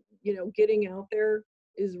 You know, getting out there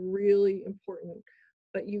is really important,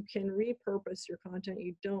 but you can repurpose your content.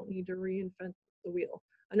 You don't need to reinvent the wheel.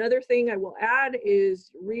 Another thing I will add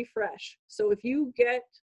is refresh. So if you get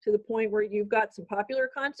to the point where you've got some popular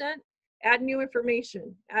content, add new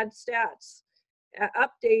information, add stats,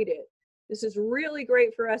 update it. This is really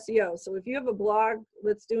great for SEO. So if you have a blog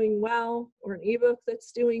that's doing well or an ebook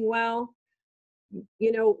that's doing well,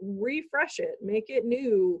 you know, refresh it, make it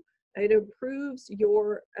new. It improves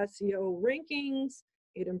your SEO rankings.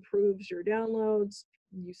 It improves your downloads.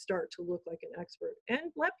 You start to look like an expert,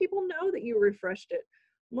 and let people know that you refreshed it.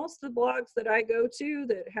 Most of the blogs that I go to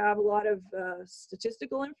that have a lot of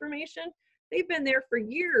statistical information, they've been there for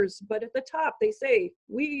years, but at the top they say,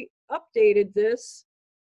 we updated this,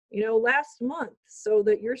 you know, last month so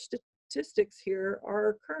that your statistics here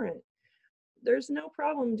are current. There's no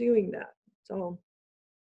problem doing that. So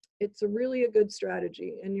it's really a good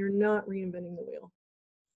strategy, and you're not reinventing the wheel.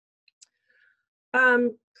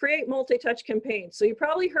 Create multi-touch campaigns. So you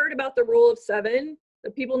probably heard about the rule of 7,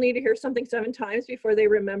 that people need to hear something 7 times before they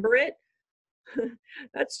remember it.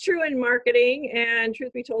 That's true in marketing, and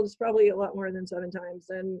truth be told, it's probably a lot more than 7 times.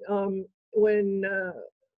 And when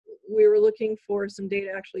we were looking for some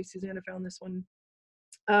data. Actually, Susanna found this one.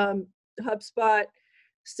 HubSpot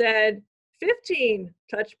said 15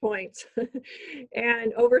 touch points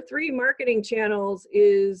and over 3 marketing channels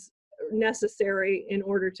is necessary in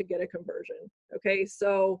order to get a conversion. Okay,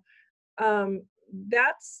 so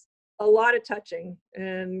that's a lot of touching,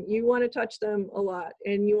 and you want to touch them a lot,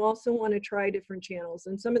 and you also want to try different channels.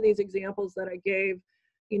 And some of these examples that I gave,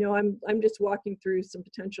 you know, I'm just walking through some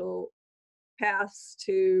potential paths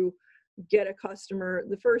to get a customer.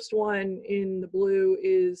 The first one in the blue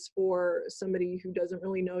is for somebody who doesn't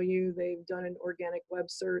really know you. They've done an organic web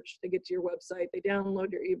search. They get to your website, they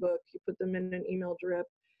download your ebook, you put them in an email drip.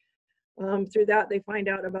 Through that, they find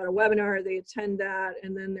out about a webinar, they attend that,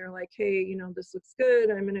 and then they're like, hey, you know, this looks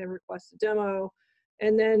good, I'm going to request a demo.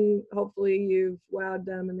 And then hopefully you've wowed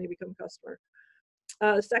them and they become a customer.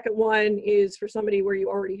 The second one is for somebody where you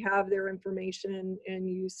already have their information and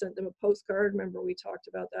you sent them a postcard. Remember, we talked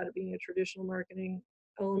about that being a traditional marketing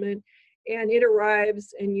element. And it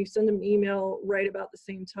arrives and you send them an email right about the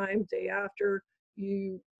same time, day after.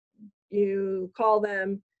 You call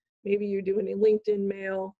them, maybe you're doing a LinkedIn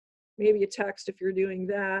mail, maybe a text if you're doing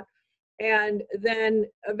that. And then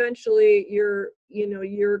eventually you're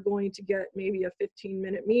going to get maybe a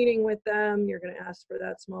 15-minute meeting with them. You're going to ask for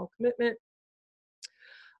that small commitment.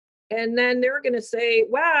 And then they're going to say,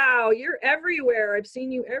 wow, you're everywhere. I've seen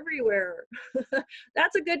you everywhere.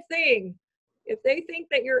 That's a good thing. If they think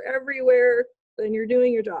that you're everywhere, then you're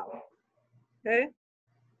doing your job. Okay?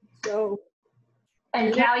 So.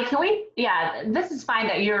 And Callie, this is fine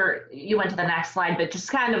that you went to the next slide, but just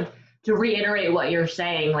kind of to reiterate what you're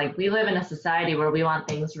saying, like we live in a society where we want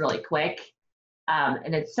things really quick.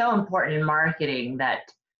 And it's so important in marketing that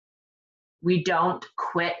we don't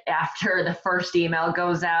quit after the first email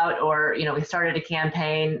goes out, or, you know, we started a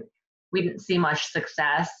campaign, we didn't see much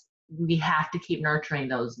success. We have to keep nurturing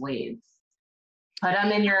those leads. Put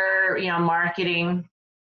them in your, you know, marketing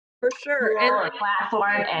for sure and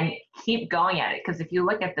platform and keep going at it. Because if you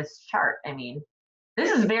look at this chart, I mean, this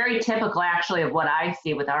is very typical actually of what I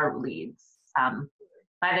see with our leads.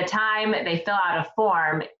 By the time they fill out a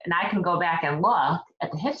form, and I can go back and look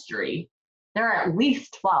at the history, there are at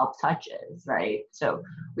least 12 touches, right? So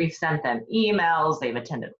we've sent them emails, they've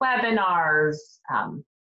attended webinars,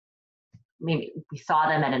 maybe we saw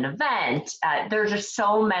them at an event. There's just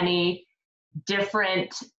so many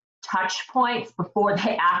different touch points before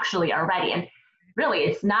they actually are ready. And really,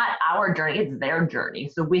 it's not our journey, it's their journey.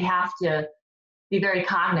 So we have to be very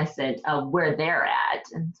cognizant of where they're at.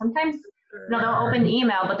 And sometimes, you know, they'll open the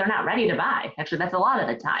email, but they're not ready to buy. Actually, that's a lot of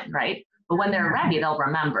the time, right? But when they're ready, they'll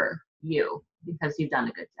remember you because you've done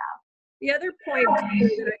a good job. The other point that I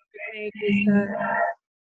make is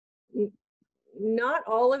that not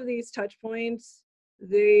all of these touch points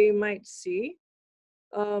they might see.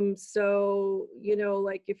 So, you know,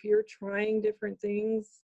 like if you're trying different things,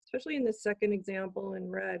 especially in the second example in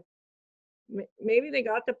red, maybe they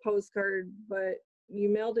got the postcard, but you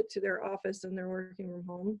mailed it to their office and they're working from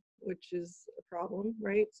home, which is a problem,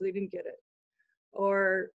 right? So they didn't get it.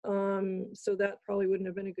 Or so that probably wouldn't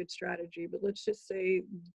have been a good strategy. But let's just say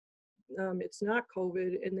it's not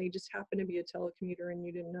COVID and they just happen to be a telecommuter and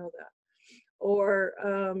you didn't know that. Or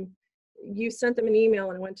you sent them an email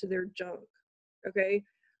and it went to their junk. Okay.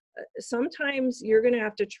 Sometimes you're going to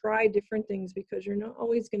have to try different things because you're not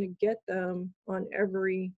always going to get them on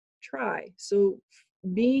every try. So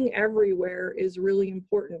being everywhere is really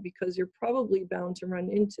important because you're probably bound to run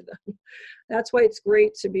into them. That's why it's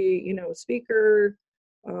great to be, you know, a speaker,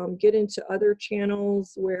 get into other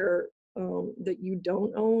channels where that you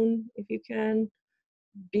don't own if you can,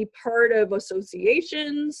 be part of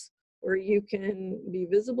associations where you can be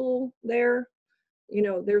visible there. You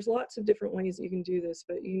know, there's lots of different ways you can do this,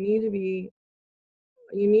 but you need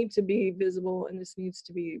to be visible, and this needs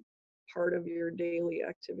to be part of your daily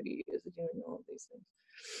activity is doing all of these things.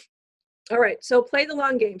 All right, so play the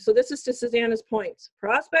long game. So this is to Susanna's points.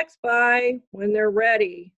 Prospects buy when they're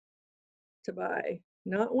ready to buy,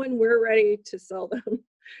 not when we're ready to sell them.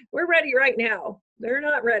 We're ready right now. They're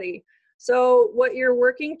not ready. So what you're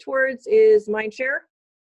working towards is mind share.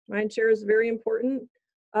 Mind share is very important.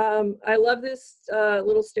 I love this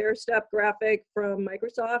little stair-step graphic from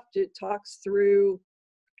Microsoft. It talks through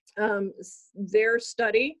their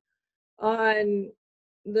study on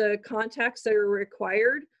the contacts that are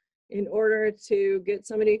required in order to get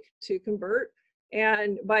somebody to convert.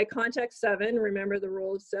 And by contact 7, remember the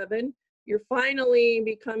rule of 7, you're finally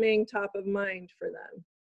becoming top of mind for them,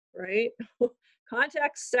 right?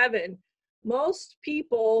 Contact 7. Most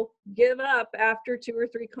people give up after 2 or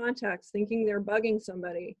 3 contacts thinking they're bugging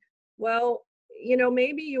somebody. Well, you know,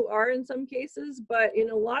 maybe you are in some cases, but in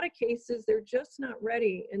a lot of cases, they're just not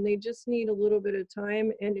ready and they just need a little bit of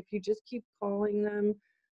time. And if you just keep calling them,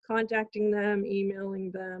 contacting them,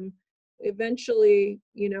 emailing them, eventually,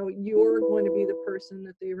 you know, you're going to be the person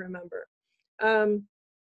that they remember.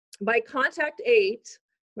 By contact 8,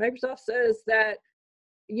 Microsoft says that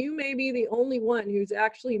you may be the only one who's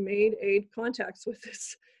actually made 8 contacts with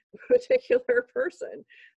this particular person.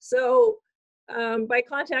 So by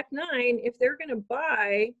contact 9, if they're going to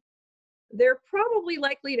buy, they're probably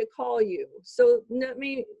likely to call you. So that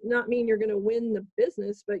may not mean you're going to win the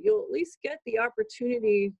business, but you'll at least get the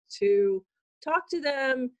opportunity to talk to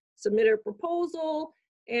them, submit a proposal,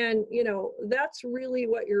 and you know, that's really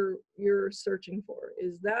what you're searching for,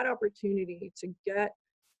 is that opportunity to get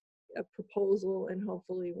a proposal and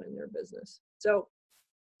hopefully win their business. So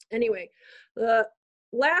anyway, the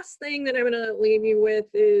last thing that I'm going to leave you with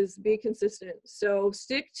is be consistent. So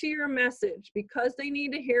stick to your message, because they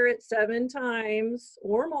need to hear it 7 times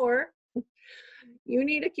or more. You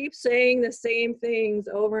need to keep saying the same things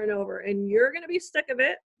over and over, and you're going to be sick of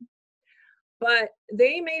it, but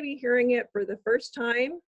they may be hearing it for the first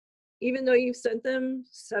time, even though you've sent them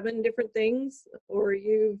 7 different things, or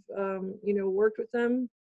you've you know, worked with them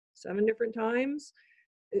 7 different times.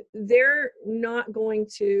 They're not going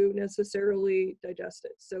to necessarily digest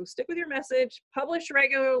it. So stick with your message, publish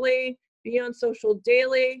regularly, be on social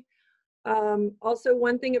daily. Also,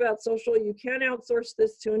 one thing about social, you can outsource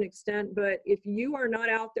this to an extent, but if you are not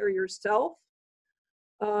out there yourself,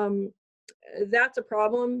 that's a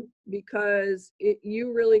problem, because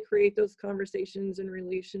you really create those conversations and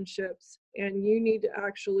relationships, and you need to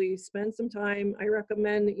actually spend some time. I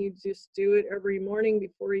recommend that you just do it every morning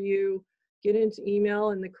before you get into email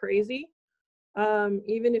and the crazy.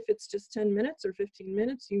 Even if it's just 10 minutes or 15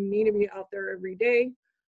 minutes, you need to be out there every day,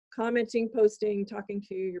 commenting, posting, talking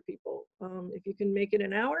to your people. If you can make it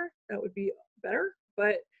an hour, that would be better,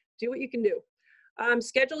 but do what you can do.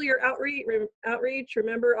 Schedule your outreach.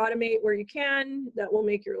 Remember, automate where you can. That will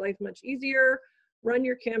make your life much easier. Run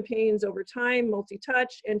your campaigns over time,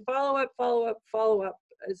 multi-touch, and follow up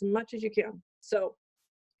as much as you can. So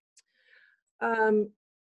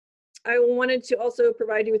I wanted to also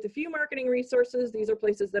provide you with a few marketing resources. These are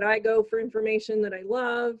places that I go for information that I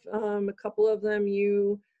love. A couple of them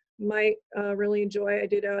you might really enjoy. I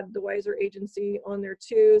did add the Wiser Agency on there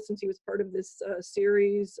too, since he was part of this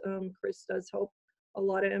series. Chris does help a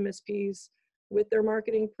lot of MSPs with their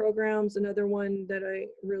marketing programs. Another one that I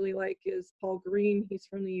really like is Paul Green. He's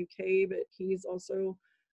from the UK, but he's also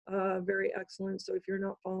very excellent. So if you're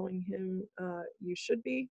not following him, you should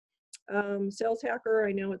be. Sales Hacker,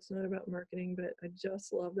 I know it's not about marketing, but I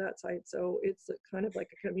just love that site. So it's kind of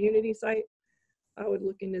like a community site. I would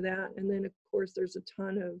look into that. And then of course there's a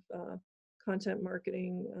ton of content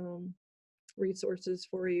marketing resources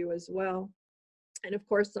for you as well. And of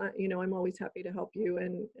course, you know, I'm always happy to help you.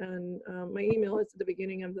 And my email is at the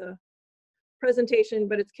beginning of the presentation,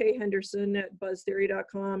 but it's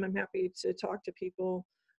khenderson@buzztheory.com. I'm happy to talk to people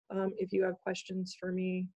if you have questions for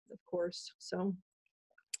me, of course. So.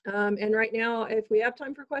 And right now, if we have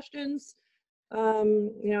time for questions,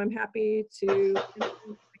 you know, I'm happy to.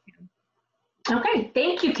 Okay,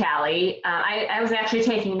 thank you, Callie. I was actually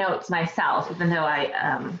taking notes myself, even though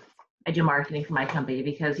I do marketing for my company,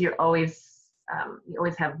 because you always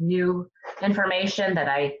have new information that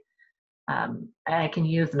I can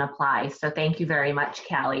use and apply. So thank you very much,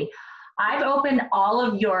 Callie. I've opened all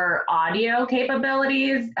of your audio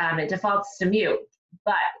capabilities. It defaults to mute.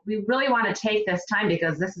 But we really want to take this time,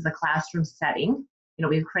 because this is a classroom setting. You know,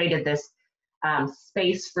 we've created this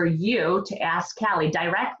space for you to ask Callie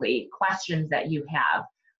directly questions that you have.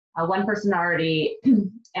 One person already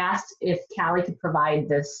asked if Callie could provide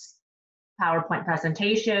this PowerPoint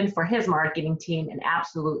presentation for his marketing team, and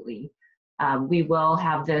absolutely. We will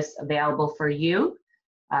have this available for you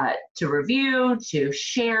to review, to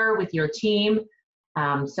share with your team.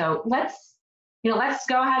 So let's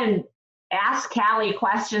go ahead and ask Callie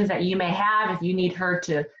questions that you may have. If you need her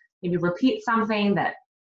to maybe repeat something that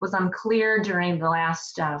was unclear during the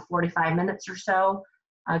last 45 minutes or so,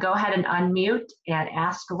 go ahead and unmute and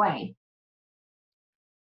ask away.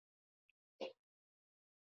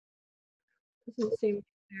 Doesn't seem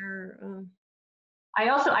there.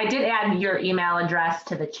 I did add your email address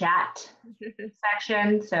to the chat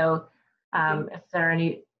section. So if there are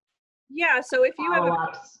any so if you have a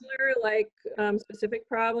follow-ups, particular specific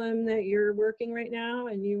problem that you're working right now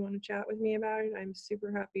and you want to chat with me about it, I'm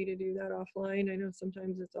super happy to do that offline. I know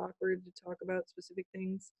sometimes it's awkward to talk about specific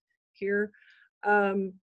things here.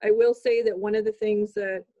 I will say that one of the things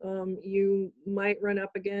that you might run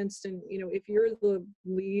up against, and if you're the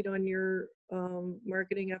lead on your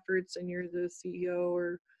marketing efforts and you're the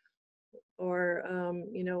CEO or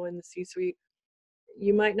in the C-suite,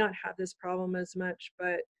 you might not have this problem as much,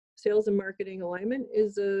 but sales and marketing alignment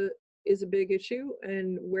is a big issue,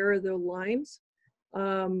 and where are the lines?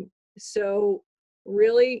 So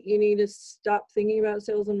really, you need to stop thinking about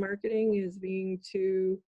sales and marketing as being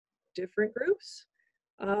two different groups.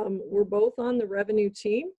 We're both on the revenue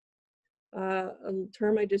team. A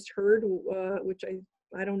term I just heard, which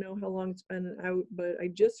I don't know how long it's been out, but I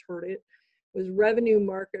just heard it, was revenue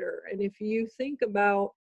marketer. And if you think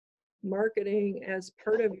about marketing as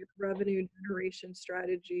part of your revenue generation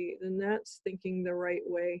strategy, then that's thinking the right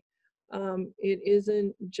way. It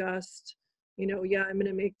isn't just, yeah, I'm going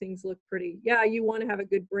to make things look pretty. Yeah, you want to have a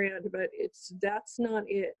good brand, but that's not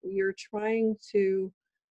it. You're trying to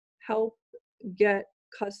help get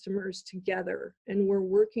customers together, and we're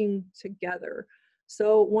working together.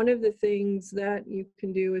 So one of the things that you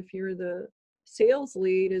can do if you're the sales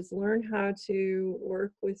lead is learn how to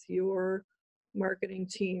work with your marketing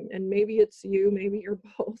team. And maybe it's you, maybe you're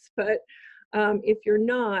both, but if you're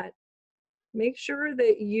not, make sure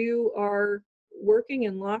that you are working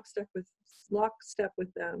in lockstep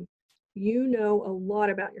with them. You know a lot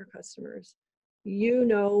about your customers. You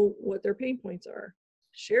know what their pain points are.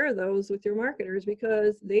 Share those with your marketers,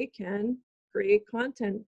 because they can create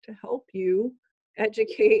content to help you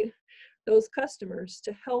educate those customers,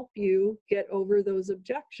 to help you get over those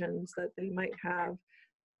objections that they might have,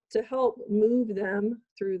 to help move them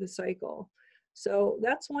through the cycle. So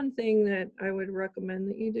that's one thing that I would recommend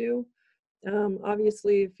that you do.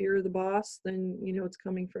 Obviously, if you're the boss, then it's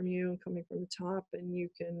coming from you and coming from the top, and you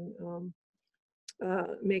can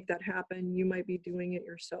make that happen. You might be doing it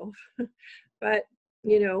yourself, but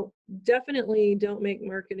definitely don't make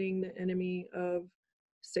marketing the enemy of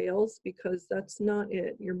sales, because that's not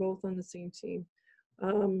it. You're both on the same team.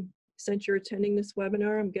 Since you're attending this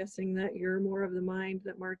webinar, I'm guessing that you're more of the mind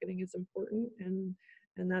that marketing is important, and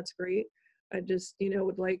that's great. I just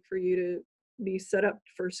would like for you to be set up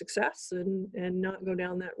for success and not go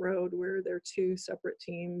down that road where they're two separate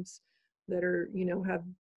teams that are have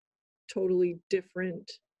totally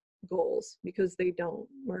different goals, because they don't.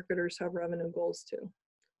 Marketers have revenue goals too.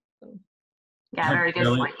 So. Yeah, very good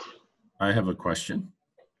point. I have a question.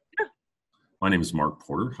 Yeah. My name is Mark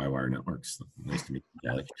Porter, Highwire Networks. Nice to meet you,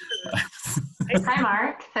 Kelly. Hi,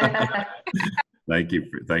 Mark. Thank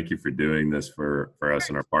you for doing this for us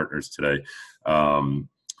and our partners today.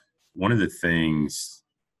 One of the things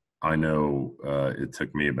I know, it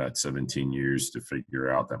took me about 17 years to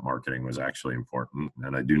figure out that marketing was actually important,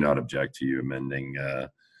 and I do not object to you amending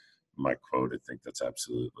my quote. I think that's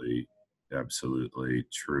absolutely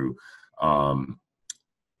true.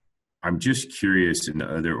 I'm just curious, in the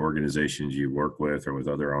other organizations you work with or with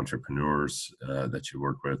other entrepreneurs that you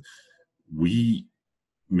work with, we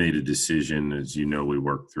made a decision, as you know, we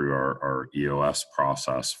work through our EOS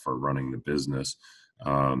process for running the business.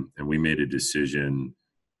 And we made a decision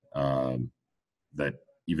that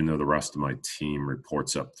even though the rest of my team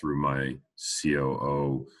reports up through my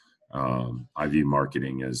COO, I view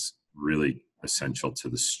marketing as really essential to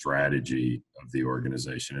the strategy of the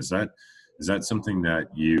organization. Is that something that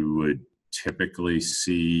you would typically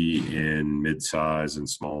see in mid-size and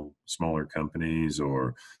smaller companies,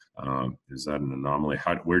 or is that an anomaly?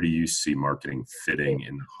 Where do you see marketing fitting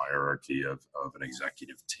in the hierarchy of an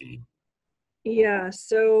executive team? Yeah,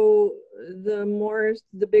 so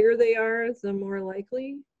the bigger they are, the more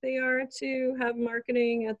likely they are to have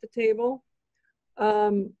marketing at the table.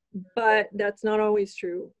 But that's not always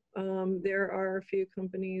true. There are a few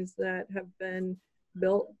companies that have been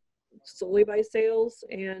built solely by sales,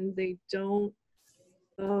 and they don't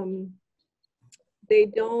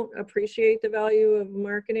appreciate the value of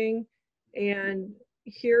marketing. And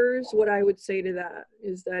here's what I would say to that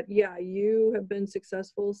is that, yeah, you have been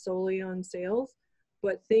successful solely on sales,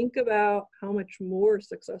 but think about how much more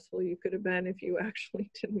successful you could have been if you actually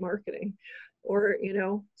did marketing, or,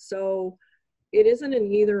 so it isn't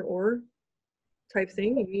an either or type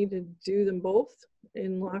thing. You need to do them both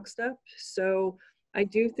in lockstep. So I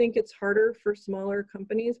do think it's harder for smaller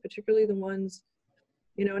companies, particularly the ones,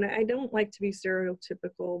 and I don't like to be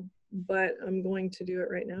stereotypical, but I'm going to do it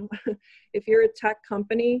right now. If you're a tech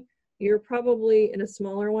company, you're probably in a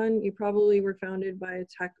smaller one, you probably were founded by a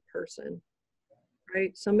tech person,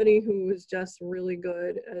 right? Somebody who was just really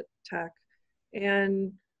good at tech.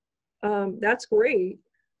 And that's great,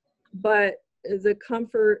 but the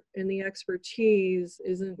comfort and the expertise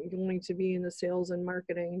isn't going to be in the sales and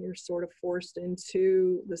marketing. You're sort of forced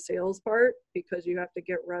into the sales part because you have to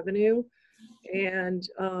get revenue. And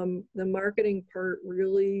the marketing part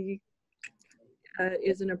really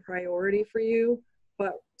isn't a priority for you.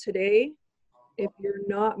 But today, if you're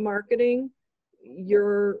not marketing,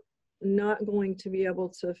 you're not going to be able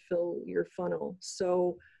to fill your funnel.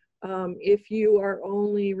 So if you are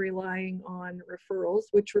only relying on referrals,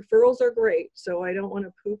 which referrals are great, so I don't want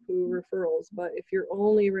to poo-poo referrals, but if you're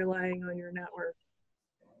only relying on your network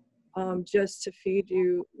just to feed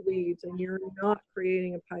you leads and you're not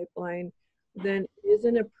creating a pipeline, then it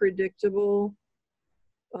isn't a predictable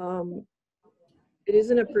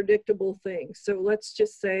thing. So let's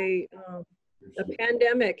just say a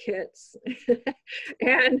pandemic hits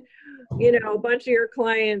and a bunch of your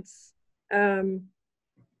clients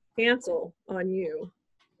cancel on you,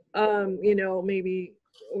 maybe,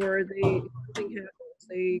 or something happens,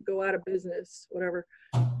 they go out of business, whatever.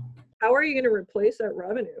 How are you going to replace that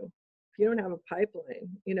revenue if you don't have a pipeline?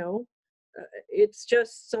 It's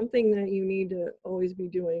just something that you need to always be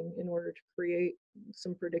doing in order to create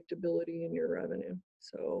some predictability in your revenue.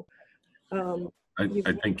 So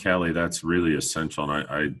I think, Callie, that's really essential. And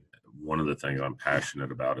I one of the things I'm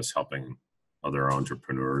passionate about is helping other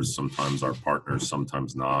entrepreneurs, sometimes our partners,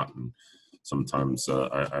 sometimes not. And sometimes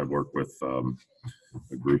I work with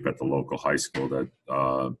a group at the local high school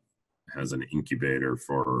that has an incubator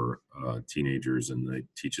for teenagers, and they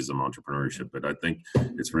teaches them entrepreneurship. But I think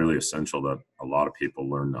it's really essential that a lot of people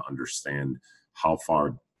learn to understand how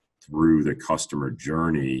far through the customer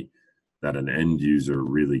journey that an end user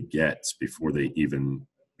really gets before they even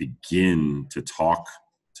begin to talk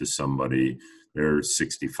to somebody. They're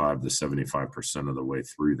 65 to 75% of the way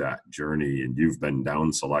through that journey, and you've been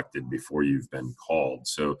down selected before you've been called.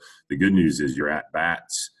 So the good news is your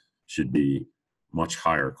at-bats should be much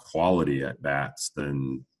higher quality at-bats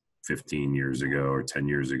than 15 years ago or 10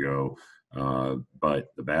 years ago. But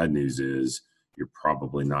the bad news is you're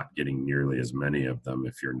probably not getting nearly as many of them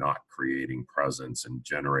if you're not creating presence and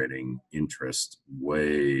generating interest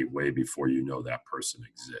way, way before you know that person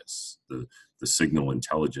exists. The signal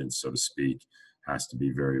intelligence, so to speak, has to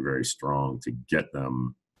be very, very strong to get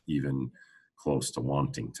them even close to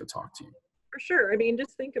wanting to talk to you. For sure. I mean,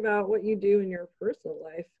 just think about what you do in your personal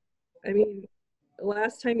life. I mean, the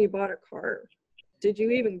last time you bought a car, did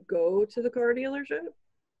you even go to the car dealership?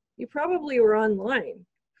 You probably were online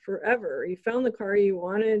forever. You found the car you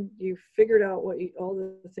wanted, you figured out all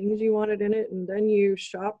the things you wanted in it, and then you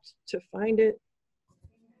shopped to find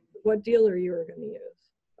what dealer you were going to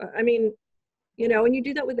use. I mean, and you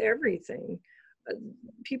do that with everything.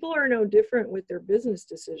 People are no different with their business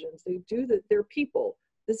decisions. They do that. They're people.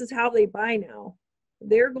 This is how they buy now.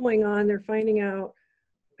 They're going on, they're finding out,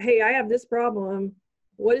 hey, I have this problem.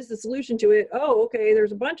 What is the solution to it? Oh, okay,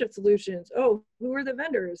 there's a bunch of solutions. Oh, who are the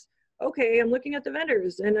vendors? Okay, I'm looking at the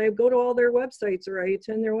vendors, and I go to all their websites, or I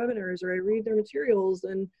attend their webinars, or I read their materials,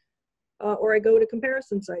 and or I go to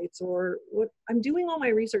comparison sites, or what. I'm doing all my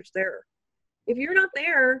research there. If you're not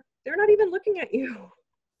there, they're not even looking at you.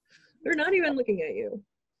 They're not even looking at you.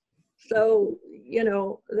 So,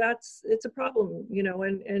 it's a problem,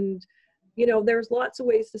 and there's lots of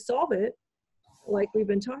ways to solve it, like we've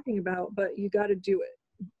been talking about, but you got to do it.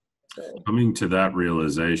 So. Coming to that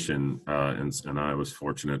realization, and I was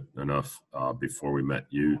fortunate enough before we met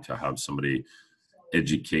you to have somebody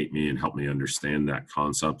educate me and help me understand that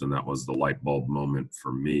concept, and that was the light bulb moment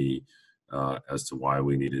for me as to why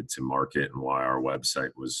we needed to market and why our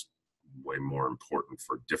website was way more important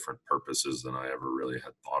for different purposes than I ever really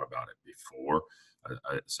had thought about it before.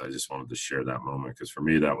 So I just wanted to share that moment, because for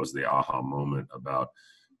me that was the aha moment about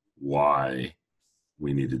why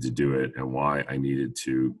we needed to do it and why I needed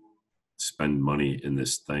to spend money in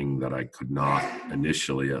this thing that I could not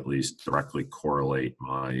initially, at least, directly correlate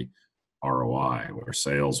my ROI, where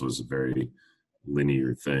sales was a very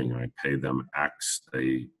linear thing. I pay them X,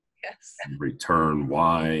 they return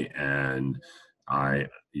Y, and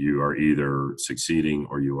you are either succeeding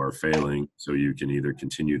or you are failing. So you can either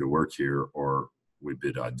continue to work here or we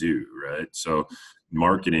bid adieu, right? So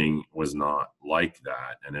marketing was not like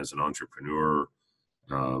that. And as an entrepreneur,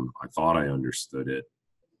 I thought I understood it.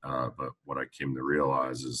 But what I came to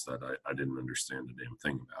realize is that I didn't understand a damn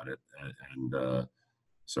thing about it. And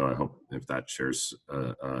so I hope if that sheds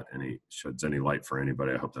any light for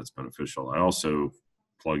anybody, I hope that's beneficial. I also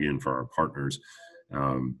plug in for our partners.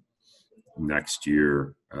 Next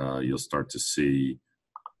year, you'll start to see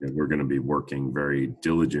that we're going to be working very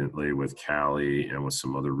diligently with Callie and with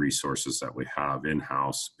some other resources that we have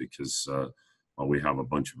in-house, because we have a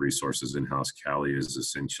bunch of resources in-house. Callie is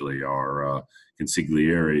essentially our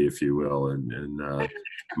consigliere, if you will, and the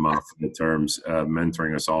terms,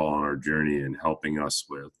 mentoring us all on our journey and helping us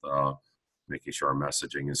with making sure our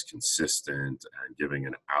messaging is consistent and giving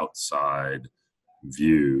an outside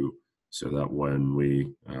view, so that when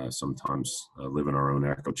we sometimes live in our own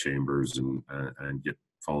echo chambers and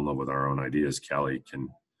fall in love with our own ideas, Callie can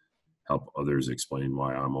help others explain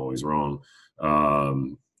why I'm always wrong.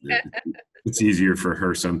 It's easier for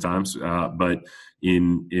her sometimes, but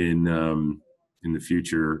in the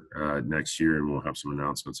future, next year, and we'll have some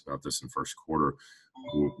announcements about this in first quarter,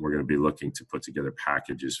 we're going to be looking to put together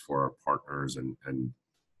packages for our partners and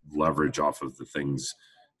leverage off of the things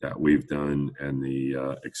that we've done and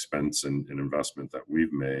the expense and investment that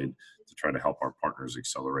we've made to try to help our partners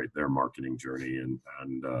accelerate their marketing journey and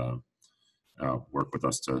work with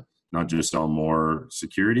us to not just sell more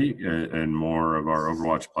security and more of our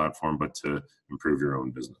Overwatch platform, but to improve your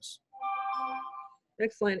own business.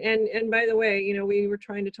 Excellent. And by the way, you know, we were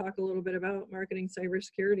trying to talk a little bit about marketing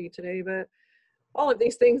cybersecurity today, but all of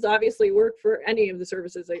these things obviously work for any of the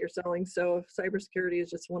services that you're selling. So if cybersecurity is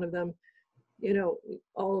just one of them, you know,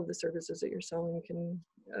 all of the services that you're selling can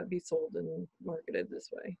be sold and marketed this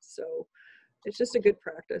way. So it's just a good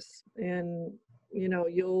practice. And, you know,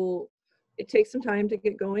 it takes some time to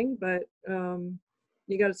get going, but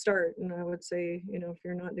you got to start. And I would say, you know, if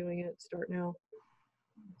you're not doing it, start now.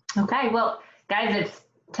 Okay, well, guys, it's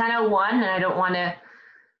 10:01, and I don't want to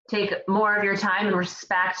take more of your time and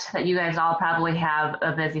respect that you guys all probably have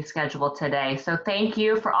a busy schedule today. So thank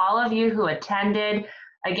you for all of you who attended.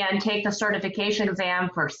 Again, take the certification exam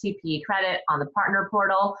for CPE credit on the partner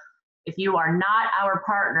portal. If you are not our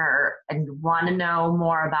partner and want to know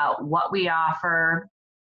more about what we offer,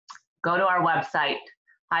 go to our website,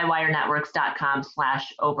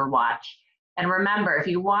 highwirenetworks.com/Overwatch. And remember, if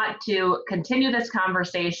you want to continue this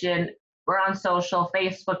conversation, we're on social,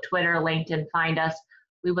 Facebook, Twitter, LinkedIn, find us.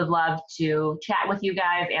 We would love to chat with you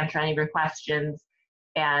guys, answer any of your questions,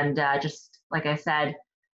 and just, like I said,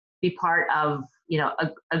 be part of, you know,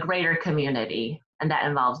 a greater community, and that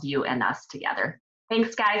involves you and us together.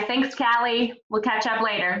 Thanks, guys. Thanks, Callie. We'll catch up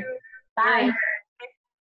later. Bye.